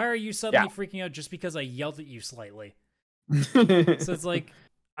 Why are you Yeah. suddenly freaking out just because I yelled at you slightly?" So it's like,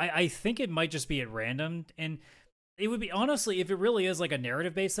 I think it might just be at random, and it would be, honestly, if it really is like a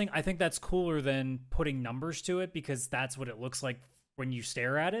narrative based thing, I think that's cooler than putting numbers to it, because that's what it looks like when you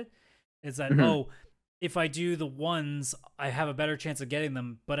stare at it. Is that, Mhm. oh, if I do the ones, I have a better chance of getting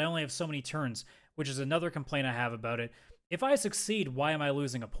them, but I only have so many turns, which is another complaint I have about it. If I succeed, why am I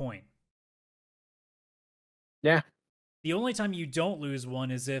losing a point? Yeah. The only time you don't lose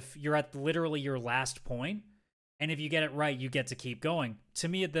one is if you're at literally your last point, and if you get it right, you get to keep going. To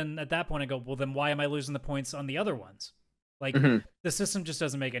me, then at that point, I go, well, then why am I losing the points on the other ones? Like, Hmm. the system just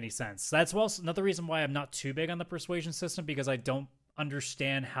doesn't make any sense. That's also another reason why I'm not too big on the persuasion system, because I don't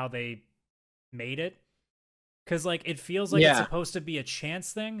understand how they made it. Because, like, it feels like it's Yeah. supposed to be a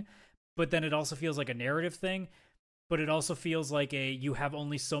chance thing, but then it also feels like a narrative thing, but it also feels like you have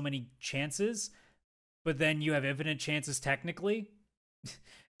only so many chances, but then you have infinite chances technically.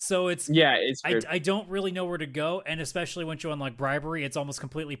 So Yeah. It's weird. I don't really know where to go, and especially once you unlock bribery, it's almost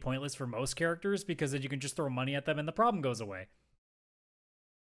completely pointless for most characters, because then you can just throw money at them and the problem goes away.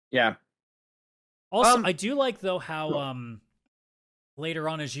 Yeah. Also, Um. I do like, though, how Cool. later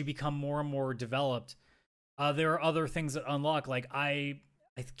on, as you become more and more developed, there are other things that unlock. Like, I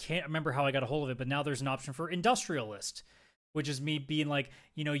can't remember how I got a hold of it, but now there's an option for industrialist, which is me being like,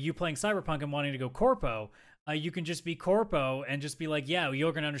 you playing Cyberpunk and wanting to go corpo. You can just be corpo and just be like, yeah,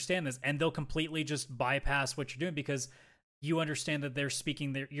 you're going to understand this, and they'll completely just bypass what you're doing, because you understand that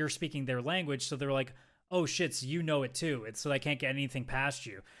you're speaking their language, so they're like, oh shit, so you know it too. It's so they can't get anything past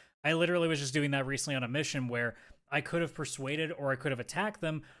you. I literally was just doing that recently on a mission where I could have persuaded or I could have attacked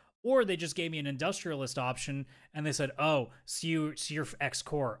them, or they just gave me an industrialist option and they said, oh, so you're X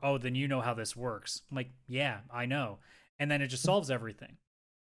core. Oh, then you know how this works. I'm like, yeah, I know. And then it just solves everything.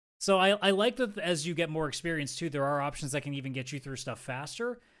 So I like that as you get more experience too, there are options that can even get you through stuff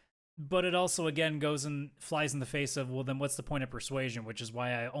faster. But it also, again, goes and flies in the face of, well, then what's the point of persuasion? Which is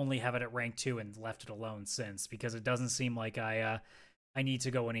why I only have it at rank 2 and left it alone since, because it doesn't seem like I need to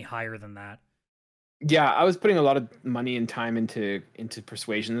go any higher than that. Yeah. I was putting a lot of money and time into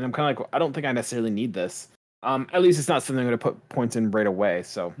persuasion, and I'm kind of like, I don't think I necessarily need this. At least it's not something I'm going to put points in right away.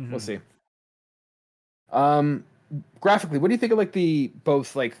 So we'll Mm-hmm. see. Um, Graphically, what do you think of like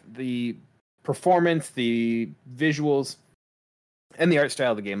both like the performance, the visuals, and the art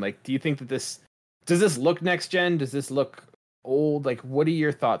style of the game? Like, do you think that does this look next gen? Does this look old? Like, what are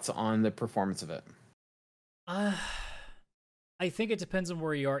your thoughts on the performance of it? Uh, I think it depends on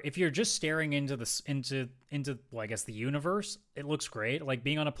where you are. If you're just staring into well, I guess the universe, it looks great. Like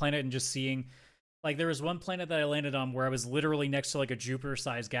being on a planet and just seeing, like, there was one planet that I landed on where I was literally next to like a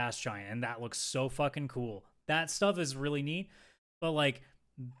Jupiter-sized gas giant, and that looks so fucking cool. That stuff is really neat, but like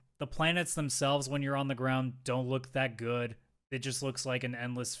the planets themselves, when you're on the ground, don't look that good. It just looks like an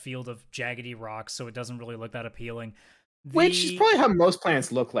endless field of jaggedy rocks, so it doesn't really look that appealing. Which is The probably how most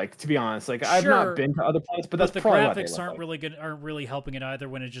planets look like, to be honest. Like, I've not Sure, been to other planets, but that's but the probably what they graphics look like. aren't really helping it either,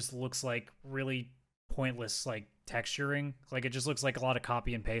 when it just looks like really pointless, like texturing. Like, it just looks like a lot of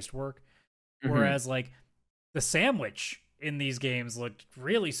copy and paste work. Hmm. Whereas like the sandwich in these games looked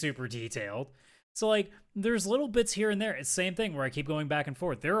really super detailed. So like there's little bits here and there. It's the same thing where I keep going back and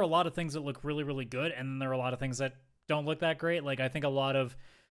forth. There are a lot of things that look really, really good, and then there are a lot of things that don't look that great. Like, I think a lot of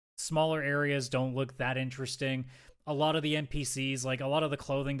smaller areas don't look that interesting. A lot of the NPCs, like a lot of the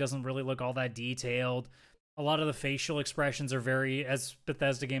clothing doesn't really look all that detailed. A lot of the facial expressions are very, as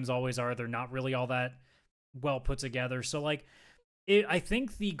Bethesda games always are, they're not really all that well put together. So like I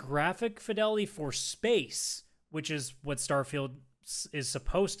think the graphic fidelity for space, which is what Starfield is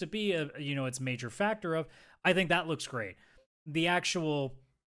supposed to be, its major factor of, I think that looks great. The actual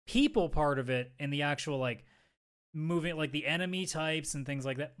people part of it and the actual like moving, like the enemy types and things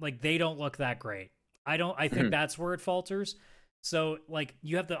like that, like they don't look that great. I think Hmm. that's where it falters. So like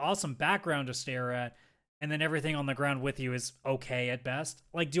you have the awesome background to stare at, and then everything on the ground with you is okay at best.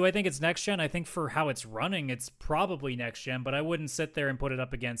 Like, do I think it's next gen? I think for how it's running, it's probably next gen, but I wouldn't sit there and put it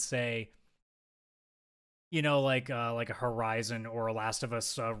up against, say, like a Horizon or a Last of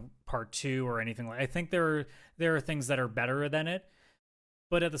Us Part 2 or anything like. I think there are things that are better than it,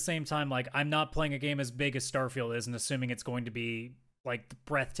 but at the same time, like, I'm not playing a game as big as Starfield is and assuming it's going to be like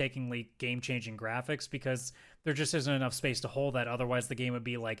breathtakingly game-changing graphics, because there just isn't enough space to hold that. Otherwise, the game would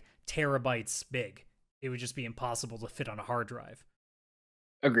be like terabytes big. it would just be impossible to fit on a hard drive.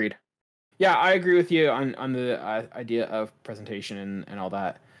 Agreed. Yeah, I agree with you on the idea of presentation and all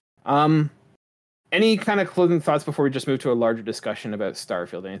that. Any kind of closing thoughts before we just move to a larger discussion about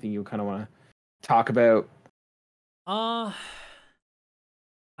Starfield? Anything you kind of want to talk about? I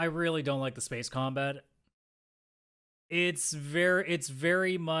really don't like the space combat. It's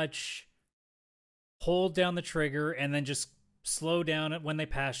very much hold down the trigger and then just slow down when they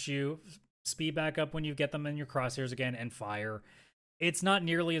pass you, speed back up when you get them in your crosshairs again, and fire. It's not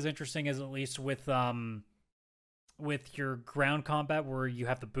nearly as interesting as at least with your ground combat, where you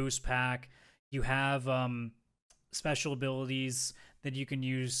have the boost pack, you have special abilities that you can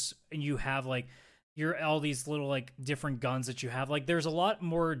use, and you have like all these little like different guns that you have. Like there's a lot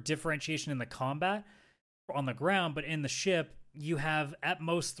more differentiation in the combat on the ground, but in the ship you have at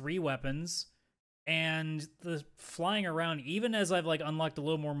most 3 weapons. And the flying around, even as I've like unlocked a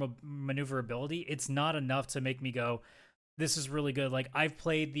little more maneuverability, it's not enough to make me go, this is really good. Like I've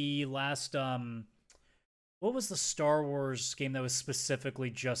played the last what was the Star Wars game that was specifically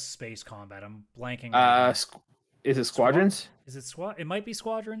just space combat? I'm blanking. Is it Squadrons? It might be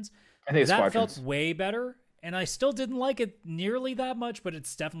Squadrons. I think it's that Squadrons. felt way better, and I still didn't like it nearly that much, but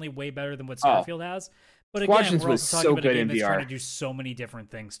it's definitely way better than what Starfield has. But Squadrons again, we're also talking about a game that's VR. trying to do so many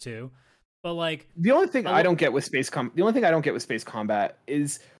different things too. But like the only thing I don't get with space combat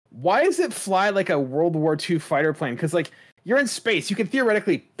is why does it fly like a World War II fighter plane? Because like you're in space, you could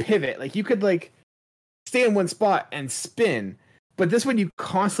theoretically pivot. Like you could like stay in one spot and spin, but this one you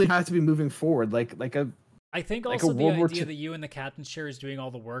constantly have to be moving forward. I think also the idea that you in the captain's chair is doing all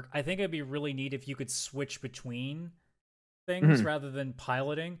the work. I think it'd be really neat if you could switch between things rather than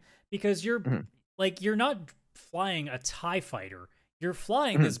piloting, because you're you're not flying a TIE fighter. You're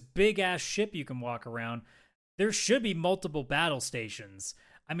flying this big ass ship you can walk around. There should be multiple battle stations.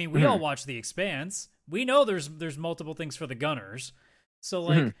 I mean, we all watch The Expanse. We know there's multiple things for the gunners. So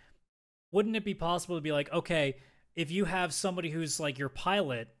like, wouldn't it be possible to be like, okay, if you have somebody who's like your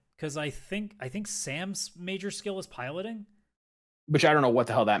pilot, because I think Sam's major skill is piloting, which I don't know what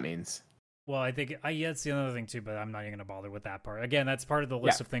the hell that means. Well, I think that's the other thing too, but I'm not even gonna bother with that part. Again, that's part of the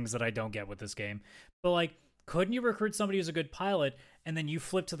list of things that I don't get with this game. But like, couldn't you recruit somebody who's a good pilot and then you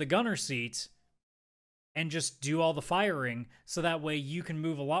flip to the gunner seat and just do all the firing, so that way you can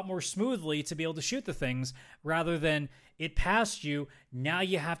move a lot more smoothly to be able to shoot the things, rather than it passed you, now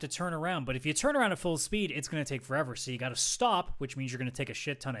you have to turn around. But if you turn around at full speed, it's going to take forever. So you got to stop, which means you're going to take a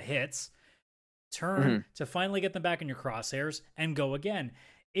shit ton of hits, turn to finally get them back in your crosshairs, and go again.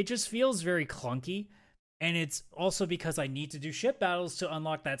 It just feels very clunky. And it's also because I need to do ship battles to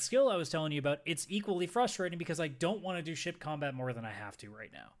unlock that skill I was telling you about. It's equally frustrating because I don't want to do ship combat more than I have to right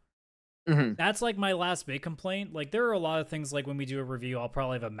now. That's like my last big complaint. Like there are a lot of things, like when we do a review, I'll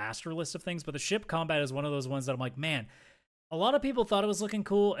probably have a master list of things, but the ship combat is one of those ones that I'm like, man, a lot of people thought it was looking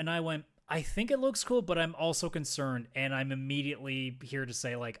cool, and I went, I think it looks cool, but I'm also concerned, and I'm immediately here to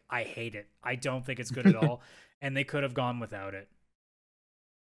say, like, I hate it. I don't think it's good at all, and they could have gone without it.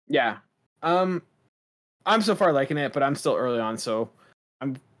 Yeah. I'm so far liking it, but I'm still early on, so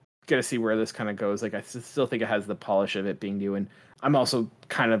I'm gonna see where this kind of goes. Like I still think it has the polish of it being new, and I'm also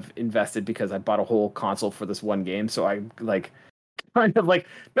kind of invested because I bought a whole console for this one game, so I like kind of like,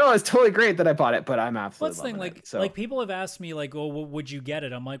 no, it's totally great that I bought it, but I'm absolutely loving it. Like, so. Like people have asked me, like, oh, well, would you get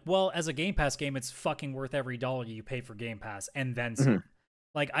it? I'm like, well, as a Game Pass game, it's fucking worth every dollar you pay for Game Pass, and then some.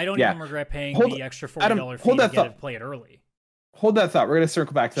 Like, I don't even regret paying the extra $40 fee to get it, play it early. Hold that thought. We're going to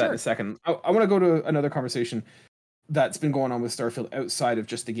circle back to that in a second. I want to go to another conversation that's been going on with Starfield outside of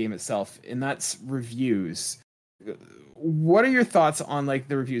just the game itself, and that's reviews. What are your thoughts on like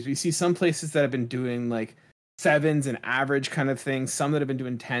the reviews? We see some places that have been doing like 7s and average kind of things, some that have been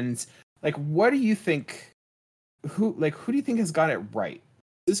doing 10s. Like, what do you think? Who do you think has got it right?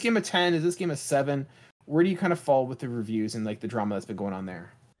 Is this game a 10? Is this game a 7? Where do you kind of fall with the reviews and like the drama that's been going on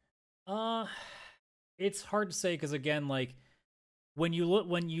there? It's hard to say because again, like when you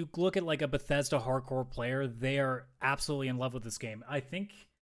look at like a Bethesda hardcore player, they are absolutely in love with this game. I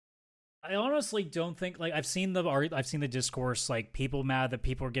honestly don't think, like, I've seen the discourse, like people mad that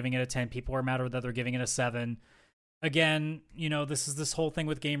people are giving it a 10, people are mad that they're giving it a 7. Again, you know, this is this whole thing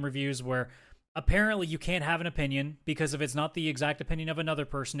with game reviews where apparently you can't have an opinion because if it's not the exact opinion of another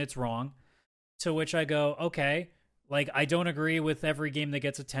person, it's wrong. To which I go, okay, like I don't agree with every game that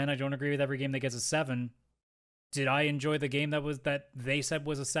gets a 10. I don't agree with every game that gets a 7. Did I enjoy the game that they said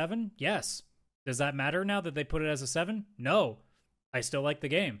was a 7? Yes. Does that matter now that they put it as a 7? No. I still like the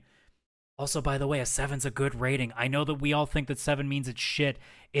game. Also, by the way, a 7's a good rating. I know that we all think that 7 means it's shit.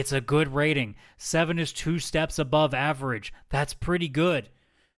 It's a good rating. 7 is 2 steps above average. That's pretty good.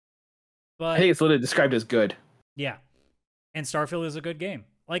 I But think it's literally described as good. yeah, and Starfield is a good game.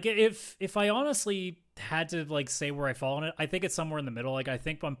 Like if I honestly had to like say where I fall on it, I think it's somewhere in the middle. Like I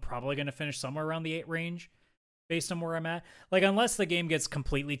think I'm probably going to finish somewhere around the 8 range based on where I'm at. Like unless the game gets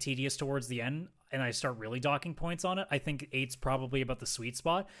completely tedious towards the end and I start really docking points on it, I think 8's probably about the sweet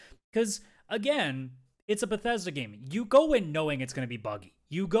spot. Cuz again, it's a Bethesda game. You go in knowing it's going to be buggy.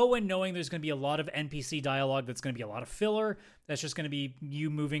 You go in knowing there's going to be a lot of NPC dialogue that's going to be a lot of filler. That's just going to be you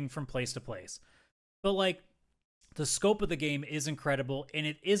moving from place to place. But like the scope of the game is incredible, and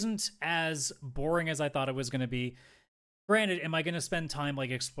it isn't as boring as I thought it was going to be. Granted, am I going to spend time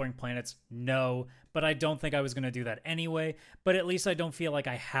like exploring planets? No, but I don't think I was going to do that anyway. But at least I don't feel like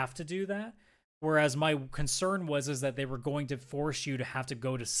I have to do that. Whereas my concern was is that they were going to force you to have to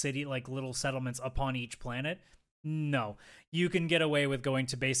go to city like little settlements upon each planet. No, you can get away with going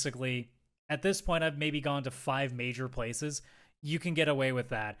to basically at this point I've maybe gone to 5 major places. You can get away with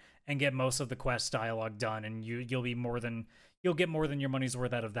that and get most of the quest dialogue done, and you'll get more than your money's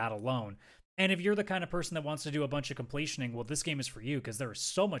worth out of that alone. And if you're the kind of person that wants to do a bunch of completioning, well, this game is for you because there is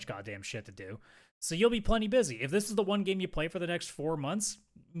so much goddamn shit to do. So you'll be plenty busy. If this is the one game you play for the next 4 months,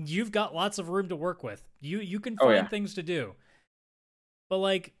 you've got lots of room to work with. You can find things to do. But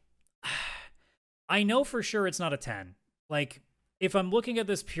like, I know for sure it's not a 10. Like, if I'm looking at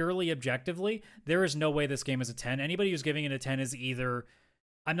this purely objectively, there is no way this game is a 10. Anybody who's giving it a 10 is either,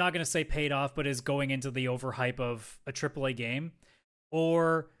 I'm not going to say paid off, but is going into the overhype of a AAA game,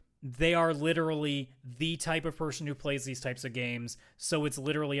 or they are literally the type of person who plays these types of games, so it's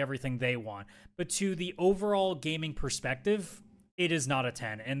literally everything they want. But to the overall gaming perspective, it is not a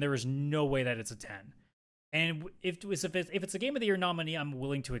 10, and there is no way that it's a 10. And if it's a Game of the Year nominee, I'm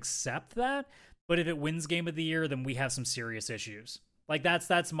willing to accept that. But if it wins Game of the Year, then we have some serious issues. Like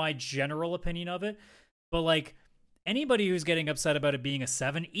that's my general opinion of it. But like anybody who's getting upset about it being a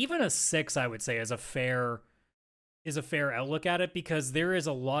 7, even a 6, I would say is a fair outlook at it, because there is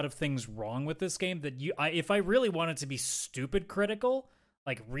a lot of things wrong with this game that if I really wanted to be stupid critical,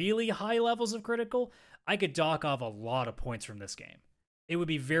 like really high levels of critical, I could dock off a lot of points from this game. It would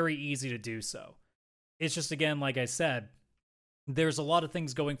be very easy to do so. It's just, again, like I said, there's a lot of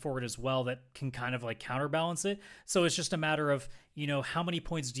things going forward as well that can kind of like counterbalance it. So it's just a matter of, how many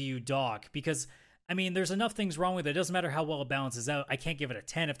points do you dock? Because, I mean, there's enough things wrong with it. It doesn't matter how well it balances out. I can't give it a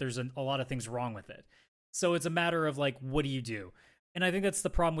 10 if there's a lot of things wrong with it. So it's a matter of like, what do you do? And I think that's the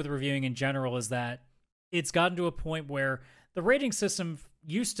problem with reviewing in general, is that it's gotten to a point where the rating system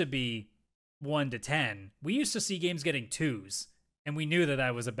used to be 1 to 10. We used to see games getting 2s, and we knew that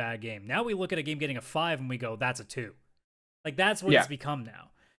that was a bad game. Now we look at a game getting a 5 and we go, that's a 2. Like, that's what it's become now.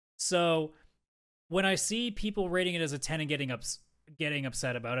 So when I see people rating it as a 10 and getting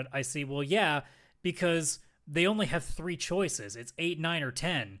upset about it, I see, well, yeah, because they only have 3 choices. It's 8, 9, or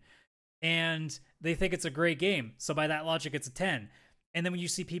 10. And they think it's a great game. So by that logic, it's a 10. And then when you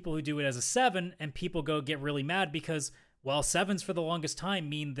see people who do it as a 7, and people get really mad because, well, 7s for the longest time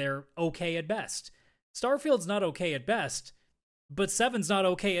mean they're okay at best. Starfield's not okay at best, but 7's not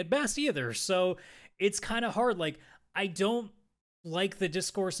okay at best either. So it's kind of hard. Like, I don't like the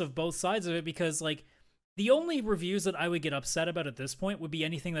discourse of both sides of it, because like the only reviews that I would get upset about at this point would be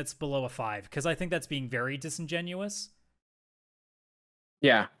anything that's below a 5, because I think that's being very disingenuous.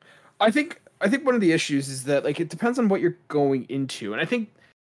 Yeah. I think one of the issues is that like it depends on what you're going into. And I think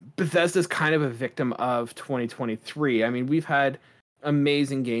Bethesda's kind of a victim of 2023. I mean, we've had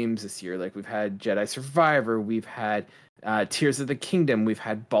amazing games this year. Like we've had Jedi Survivor, we've had Tears of the Kingdom, we've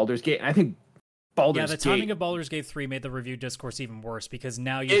had Baldur's Gate. And I think the timing of Baldur's Gate 3 made the review discourse even worse, because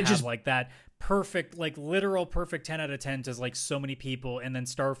now you have like that perfect, like literal perfect 10 out of 10 to like so many people, and then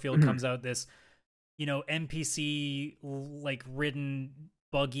Starfield comes out this, NPC like ridden,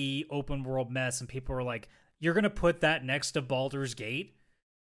 buggy open world mess, and people are like, you're gonna put that next to Baldur's Gate?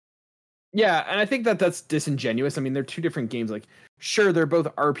 Yeah, and I think that's disingenuous. I mean, they're two different games. Like, sure, they're both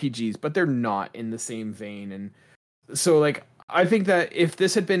RPGs, but they're not in the same vein. And so like I think that if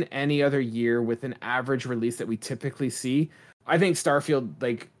this had been any other year with an average release that we typically see, I think Starfield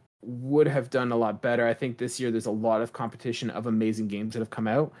like would have done a lot better. I think this year there's a lot of competition of amazing games that have come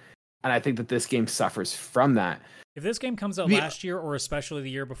out, and I think that this game suffers from that. If this game comes out last year, or especially the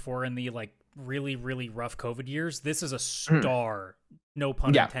year before in the like really, really rough COVID years, this is a star, no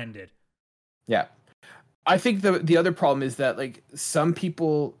pun intended. Yeah. I think the other problem is that like some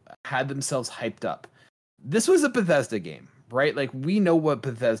people had themselves hyped up. This was a Bethesda game, right? Like we know what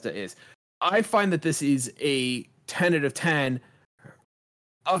Bethesda is. I find that this is a 10 out of 10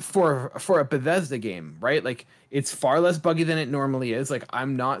 for a Bethesda game, right? Like it's far less buggy than it normally is. Like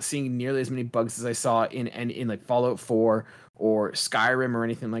I'm not seeing nearly as many bugs as I saw in like Fallout 4 or Skyrim or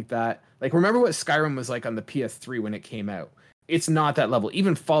anything like that. Like, remember what Skyrim was like on the PS3 when it came out? It's not that level.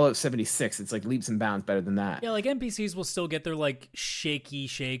 Even Fallout 76, it's like leaps and bounds better than that. Yeah, like NPCs will still get their like shaky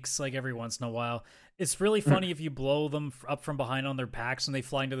shakes like every once in a while. It's really funny if you blow them up from behind on their packs and they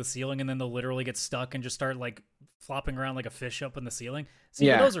fly into the ceiling and then they'll literally get stuck and just start like flopping around like a fish up in the ceiling. See,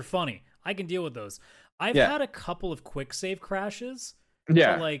 those are funny. I can deal with those. I've had a couple of quick save crashes.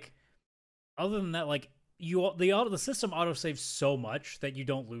 Yeah. But like, other than that, like the system autosaves so much that you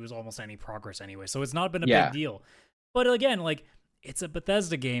don't lose almost any progress anyway. So it's not been a big deal. But again, like, it's a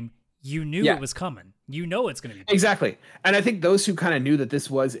Bethesda game. You knew it was coming. You know it's going to be big. Exactly. And I think those who kind of knew that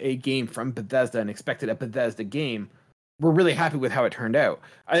this was a game from Bethesda and expected a Bethesda game were really happy with how it turned out.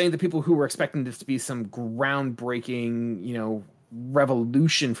 I think the people who were expecting this to be some groundbreaking, you know,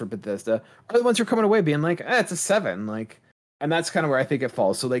 revolution for Bethesda are the ones who are coming away being like, it's a 7. Like, and that's kind of where I think it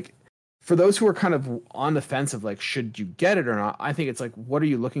falls. So like, for those who are kind of on the fence of like, should you get it or not? I think it's like, what are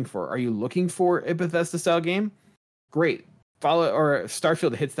you looking for? Are you looking for a Bethesda style game? Great. Follow or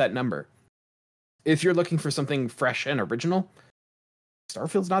Starfield hits that number. If you're looking for something fresh and original,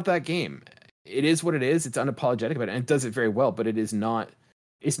 Starfield's not that game. It is what it is. It's unapologetic about it, and it does it very well. But it's not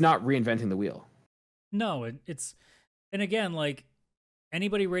reinventing the wheel. No, it's and again, like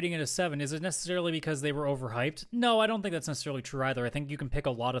anybody rating it a 7, is it necessarily because they were overhyped? No, I don't think that's necessarily true either. I think you can pick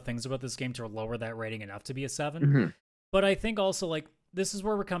a lot of things about this game to lower that rating enough to be a 7. Mm-hmm. But I think also like this is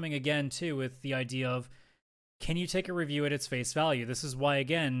where we're coming again too with the idea of, can you take a review at its face value? This is why,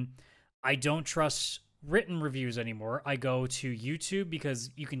 again, I don't trust written reviews anymore. I go to YouTube because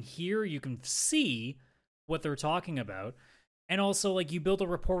you can hear, you can see what they're talking about. And also, like, you build a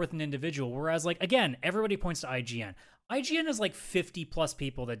rapport with an individual. Whereas, like, again, everybody points to IGN. IGN is like 50 plus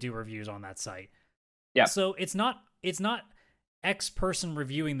people that do reviews on that site. Yeah. So it's not X person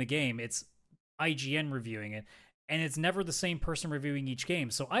reviewing the game. It's IGN reviewing it. And it's never the same person reviewing each game.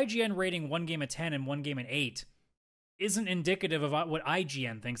 So IGN rating one game a 10 and one game an 8 isn't indicative of what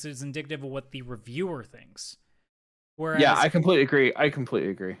IGN thinks. It's indicative of what the reviewer thinks. Whereas, I completely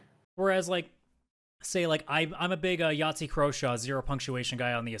agree. Whereas, like, say, like, I'm a big Yahtzee Croshaw 0 punctuation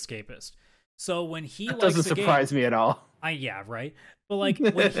guy on The Escapist. So when he likes doesn't surprise me at all. Yeah, right. But like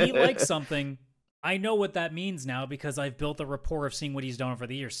when he likes something, I know what that means now because I've built a rapport of seeing what he's done over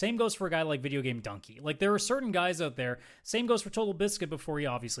the years. Same goes for a guy like Video Game Donkey. Like, there are certain guys out there. Same goes for Total Biscuit before he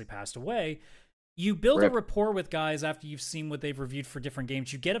obviously passed away. You build a rapport with guys after you've seen what they've reviewed for different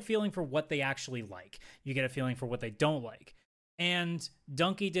games. You get a feeling for what they actually like. You get a feeling for what they don't like. And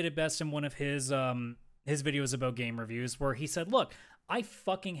Donkey did it best in one of his videos about game reviews where he said, look, I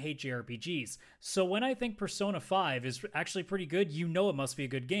fucking hate JRPGs. So when I think Persona 5 is actually pretty good, you know it must be a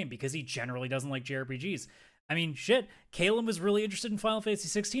good game because he generally doesn't like JRPGs. I mean, shit, Kalen was really interested in Final Fantasy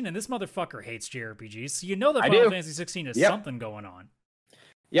 16, and this motherfucker hates JRPGs. So you know that Final Fantasy 16 has something going on.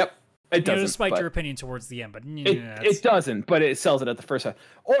 Yep. It doesn't, despite your opinion towards the end, but it doesn't, but it sells it at the first time.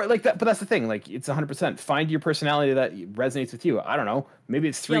 Or like that, but that's the thing. Like, it's 100%. Find your personality that resonates with you. I don't know. Maybe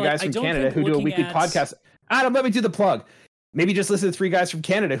it's three guys from Canada who do a weekly podcast. Adam, let me do the plug. Maybe just listen to 3 guys from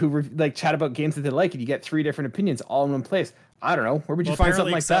Canada who like chat about games that they like, and you get 3 different opinions all in one place. I don't know. Where would you find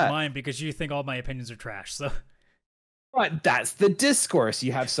something like that? Mine, because you think all my opinions are trash. So. But that's the discourse.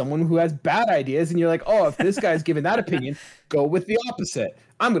 You have someone who has bad ideas, and you're like, oh, if this guy's giving that opinion, go with the opposite.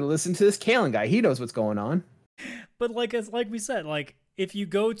 I'm going to listen to this Kalen guy. He knows what's going on. But like we said, like if you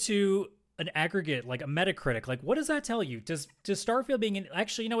go to an aggregate, like a Metacritic, like what does that tell you? Does Starfield being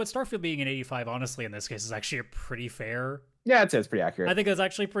actually, you know what, Starfield being an 85, honestly, in this case is actually a pretty fair. Yeah, it's pretty accurate. I think that's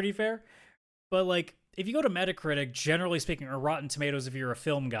actually pretty fair. But like if you go to Metacritic, generally speaking, or Rotten Tomatoes, if you're a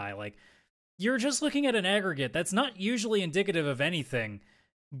film guy, like you're just looking at an aggregate. That's not usually indicative of anything.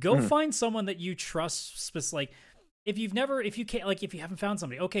 Go find someone that you trust. Like, if you haven't found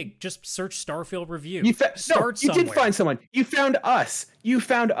somebody, okay, just search Starfield review. You did find someone. You found us. You're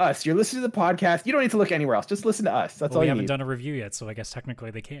listening to the podcast. You don't need to look anywhere else. Just listen to us. That's all you need. We haven't done a review yet, so I guess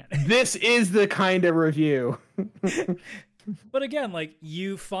technically they can't. This is the kind of review. But again, like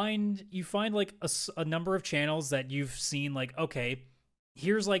you find like a number of channels that you've seen, like, okay,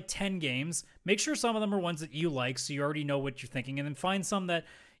 here's like 10 games. Make sure some of them are ones that you like, so you already know what you're thinking, and then find some that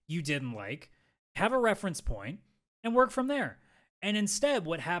you didn't like. Have a reference point and work from there. And instead,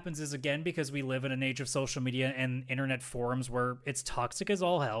 what happens is, again, because we live in an age of social media and internet forums where it's toxic as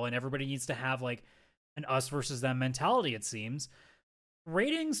all hell and everybody needs to have like an us versus them mentality, it seems,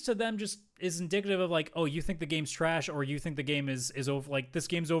 ratings to them just is indicative of like, oh, you think the game's trash, or you think the game is over, like this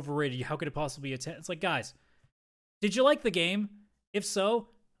game's overrated. How could it possibly be a 10? It's like, guys, did you like the game? If so,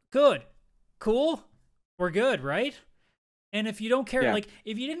 good. Cool. We're good, right? And if you don't care, like,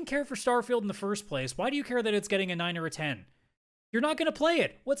 if you didn't care for Starfield in the first place, why do you care that it's getting a 9 or a 10? You're not going to play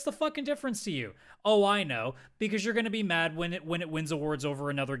it. What's the fucking difference to you? Oh, I know. Because you're going to be mad when it wins awards over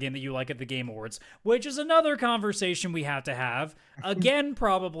another game that you like at the Game Awards, which is another conversation we have to have again,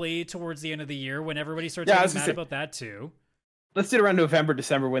 probably towards the end of the year when everybody starts getting mad about that too. Let's do it around November,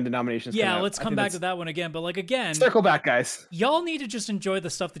 December when the nominations come out. Let's come back to that one again. But like again, circle back, guys. Y'all need to just enjoy the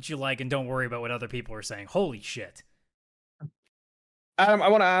stuff that you like and don't worry about what other people are saying. Holy shit. I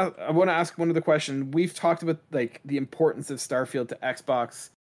want to ask one other question. We've talked about like the importance of Starfield to Xbox.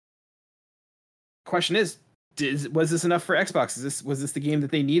 Question is, was this enough for Xbox? Was this the game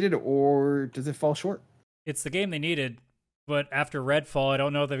that they needed, or does it fall short? It's the game they needed, but after Redfall, I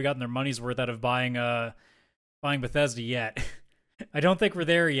don't know if they've gotten their money's worth out of buying Bethesda yet. I don't think we're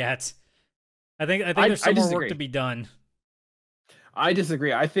there yet. I think there's some more work to be done. I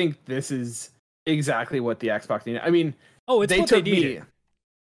disagree. I think this is exactly what the Xbox needed. I mean, it's what they needed.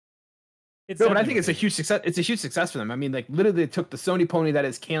 But I think it's a huge success. It's a huge success for them. I mean, like literally, they took the Sony pony that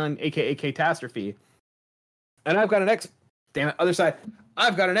is Kalen, aka Catastrophe, and I've got an Damn it, other side.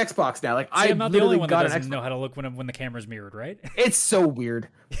 I've got an Xbox now. Like I'm not the only one that doesn't know how to look when the camera's mirrored, right? It's so weird.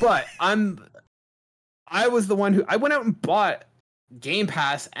 But I was the one who I went out and bought Game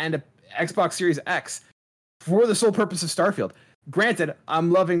Pass and a Xbox Series X for the sole purpose of Starfield. Granted,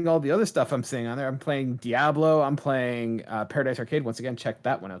 I'm loving all the other stuff I'm seeing on there. I'm playing Diablo. I'm playing Paradise Arcade. Once again, check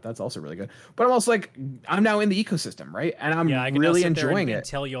that one out. That's also really good. But I'm also like, I'm now in the ecosystem, right? And I'm really enjoying it.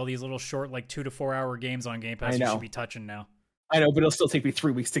 Tell you all these little short, like 2 to 4 hour games on Game Pass you should be touching now. I know, but it'll still take me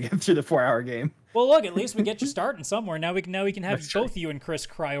 3 weeks to get through the 4-hour game. Well, look, at least we get you starting somewhere. Now we can have both you and Chris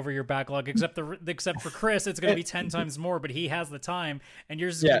cry over your backlog. Except for Chris, it's going to be 10 times more, but he has the time, and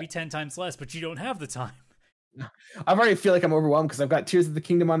yours is going to be 10 times less, but you don't have the time. I already feel like I'm overwhelmed because I've got Tears of the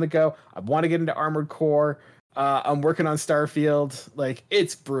Kingdom on the go. I want to get into Armored Core. I'm working on Starfield. Like,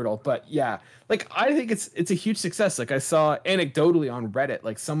 it's brutal, but yeah, like I think it's a huge success. Like I saw anecdotally on Reddit,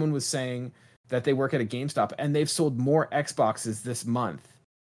 like someone was saying that they work at a GameStop and they've sold more Xboxes this month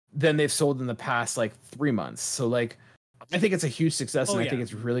than they've sold in the past like 3 months. So like, I think it's a huge success, and I think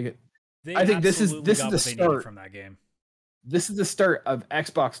it's really good. I think this is the start from that game. This is the start of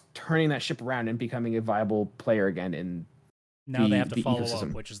Xbox turning that ship around and becoming a viable player again. In now they have to follow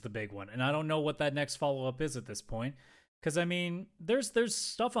up, which is the big one, and I don't know what that next follow up is at this point. Because I mean, there's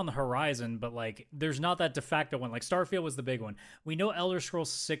stuff on the horizon, but like, there's not that de facto one. Like Starfield was the big one. We know Elder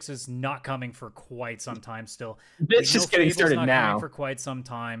Scrolls 6 is not coming for quite some time still. It's just getting started now for quite some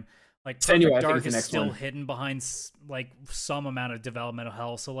time. Like Perfect Dark is still hidden behind like some amount of developmental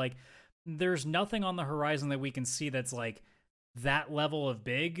hell. So like, there's nothing on the horizon that we can see that's like that level of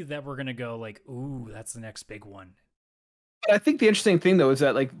big that we're gonna go like, ooh, that's the next big one. I think the interesting thing though is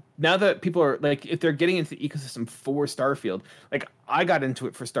that like now that people are like, if they're getting into the ecosystem for Starfield, like I got into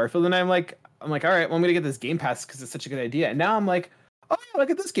it for Starfield, and I'm like, all right, well, I'm gonna get this Game Pass because it's such a good idea. And now I'm like, oh yeah, look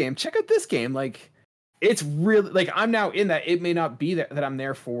at this game, check out this game. Like, it's really like I'm now in that. It may not be that I'm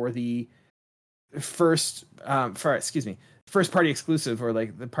there for the first party exclusive or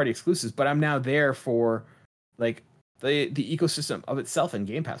like the party exclusives, but I'm now there for like the ecosystem of itself in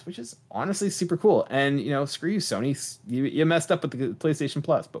Game Pass, which is honestly super cool. And screw you, Sony, you messed up with the PlayStation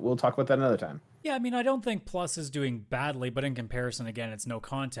Plus, but we'll talk about that another time. Yeah, I mean, I don't think Plus is doing badly, but in comparison, again, it's no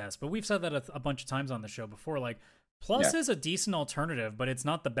contest. But we've said that a bunch of times on the show before. Like, Plus is a decent alternative, but it's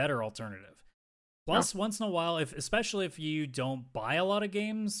not the better alternative. Plus, once in a while, especially if you don't buy a lot of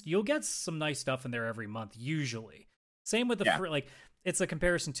games, you'll get some nice stuff in there every month, usually. Same with the free, like, it's a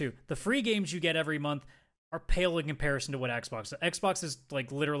comparison too. The free games you get every month are pale in comparison to what Xbox is like.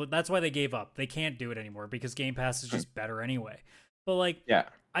 Literally, that's why they gave up. They can't do it anymore because Game Pass is just better anyway. But like,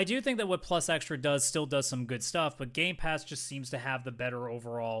 I do think that what Plus Extra still does some good stuff, but Game Pass just seems to have the better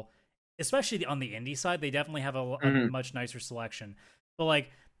overall, especially on the indie side. They definitely have a much nicer selection. But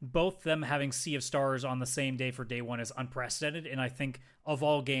like, both them having Sea of Stars on the same day for day one is unprecedented, and I think of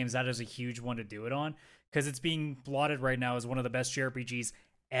all games, that is a huge one to do it on, because it's being lauded right now as one of the best JRPGs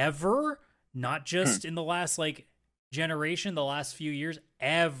ever. Not just in the last like generation, the last few years,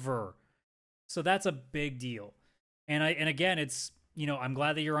 ever. So that's a big deal. And again, it's, I'm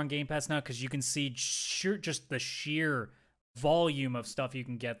glad that you're on Game Pass now because you can see just the sheer volume of stuff you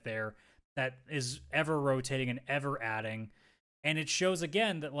can get there that is ever rotating and ever adding. And it shows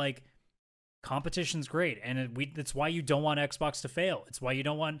again that like competition's great, and it's why you don't want Xbox to fail. It's why you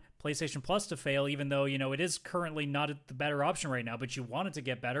don't want PlayStation Plus to fail, even though it is currently not the better option right now, but you want it to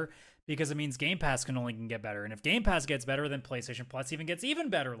get better because it means Game Pass can get better. And if Game Pass gets better, then PlayStation Plus gets even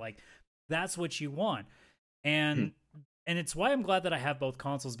better. Like, that's what you want. And it's why I'm glad that I have both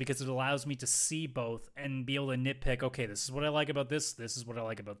consoles, because it allows me to see both and be able to nitpick, okay, this is what I like about this is what I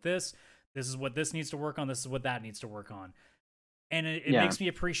like about this is what this needs to work on, this is what that needs to work on. And it makes me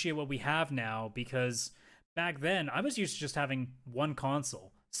appreciate what we have now, because back then I was used to just having one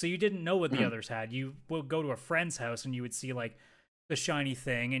console. So you didn't know what the others had. You would go to a friend's house and you would see like the shiny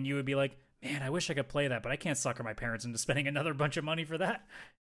thing and you would be like, man, I wish I could play that, but I can't sucker my parents into spending another bunch of money for that.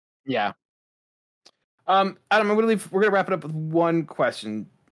 Yeah. Adam, we're gonna wrap it up with one question.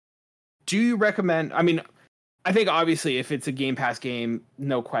 Do you recommend, I mean, I think obviously if it's a Game Pass game,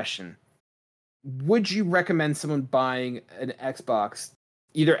 no question. Would you recommend someone buying an Xbox,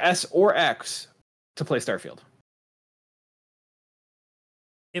 either S or X, to play Starfield?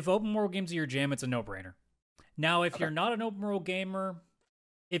 If open world games are your jam, it's a no-brainer. Now, if you're not an open world gamer,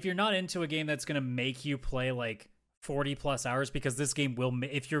 if you're not into a game that's going to make you play like 40 plus hours, because this game will,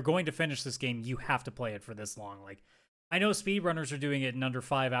 if you're going to finish this game, you have to play it for this long. Like, I know speedrunners are doing it in under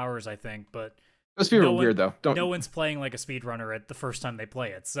 5 hours, I think, but those people are weird though. No one's playing like a speedrunner at the first time they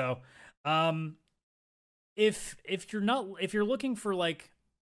play it. So, if you're looking for like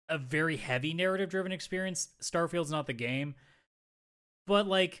a very heavy narrative driven experience, Starfield's not the game. But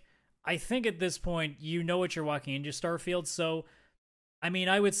like, I think at this point, you know what you're walking into, Starfield. So, I mean,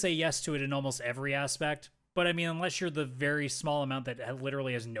 I would say yes to it in almost every aspect. But I mean, unless you're the very small amount that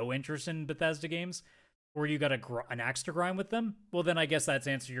literally has no interest in Bethesda games, or you got an axe to grind with them, well, then I guess that's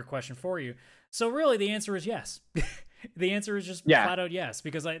answered your question for you. So really, the answer is yes. The answer is just flat out yes,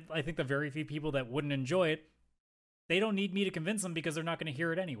 because I think the very few people that wouldn't enjoy it, they don't need me to convince them, because they're not going to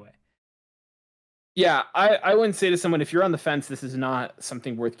hear it anyway. Yeah, I wouldn't say to someone, if you're on the fence, this is not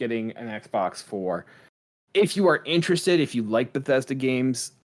something worth getting an Xbox for. If you are interested, if you like Bethesda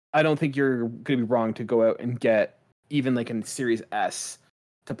games, I don't think you're going to be wrong to go out and get even like a Series S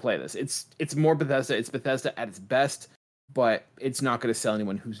to play this. It's more Bethesda. It's Bethesda at its best, but it's not going to sell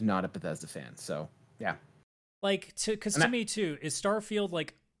anyone who's not a Bethesda fan. So, yeah. Like, because to me, too, is Starfield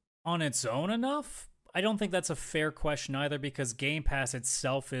like on its own enough? I don't think that's a fair question either, because Game Pass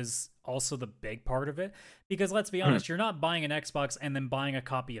itself is also the big part of it. Because let's be honest, you're not buying an Xbox and then buying a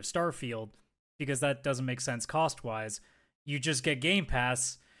copy of Starfield, because that doesn't make sense cost-wise. You just get Game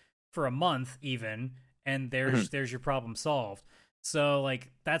Pass for a month even, and there's your problem solved. So,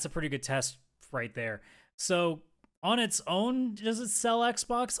 like, that's a pretty good test right there. So, on its own, does it sell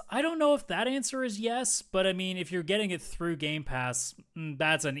Xbox? I don't know if that answer is yes, but I mean, if you're getting it through Game Pass,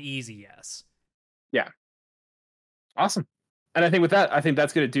 that's an easy yes. Yeah. Awesome. And I think with that, I think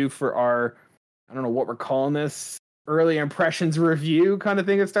that's going to do for our, I don't know what we're calling this, early impressions review kind of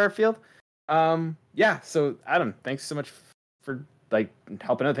thing of Starfield. Yeah. So Adam, thanks so much for like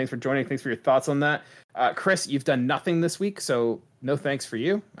helping out. Thanks for joining. Thanks for your thoughts on that. Chris, you've done nothing this week, so no thanks for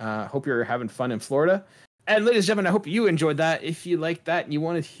you. Hope you're having fun in Florida. And ladies and gentlemen, I hope you enjoyed that. If you like that and you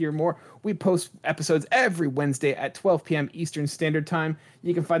want to hear more, we post episodes every Wednesday at 12 p.m. Eastern Standard Time.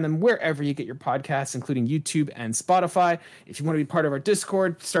 You can find them wherever you get your podcasts, including YouTube and Spotify. If you want to be part of our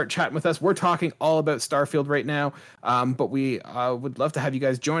Discord, start chatting with us. We're talking all about Starfield right now, but we would love to have you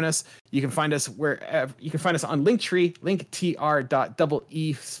guys join us. You can find us wherever. You can find us on Linktree,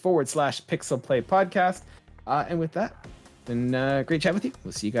 linktr.ee/PixelPlay podcast. And with that, then great chat with you.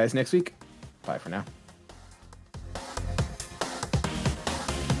 We'll see you guys next week. Bye for now.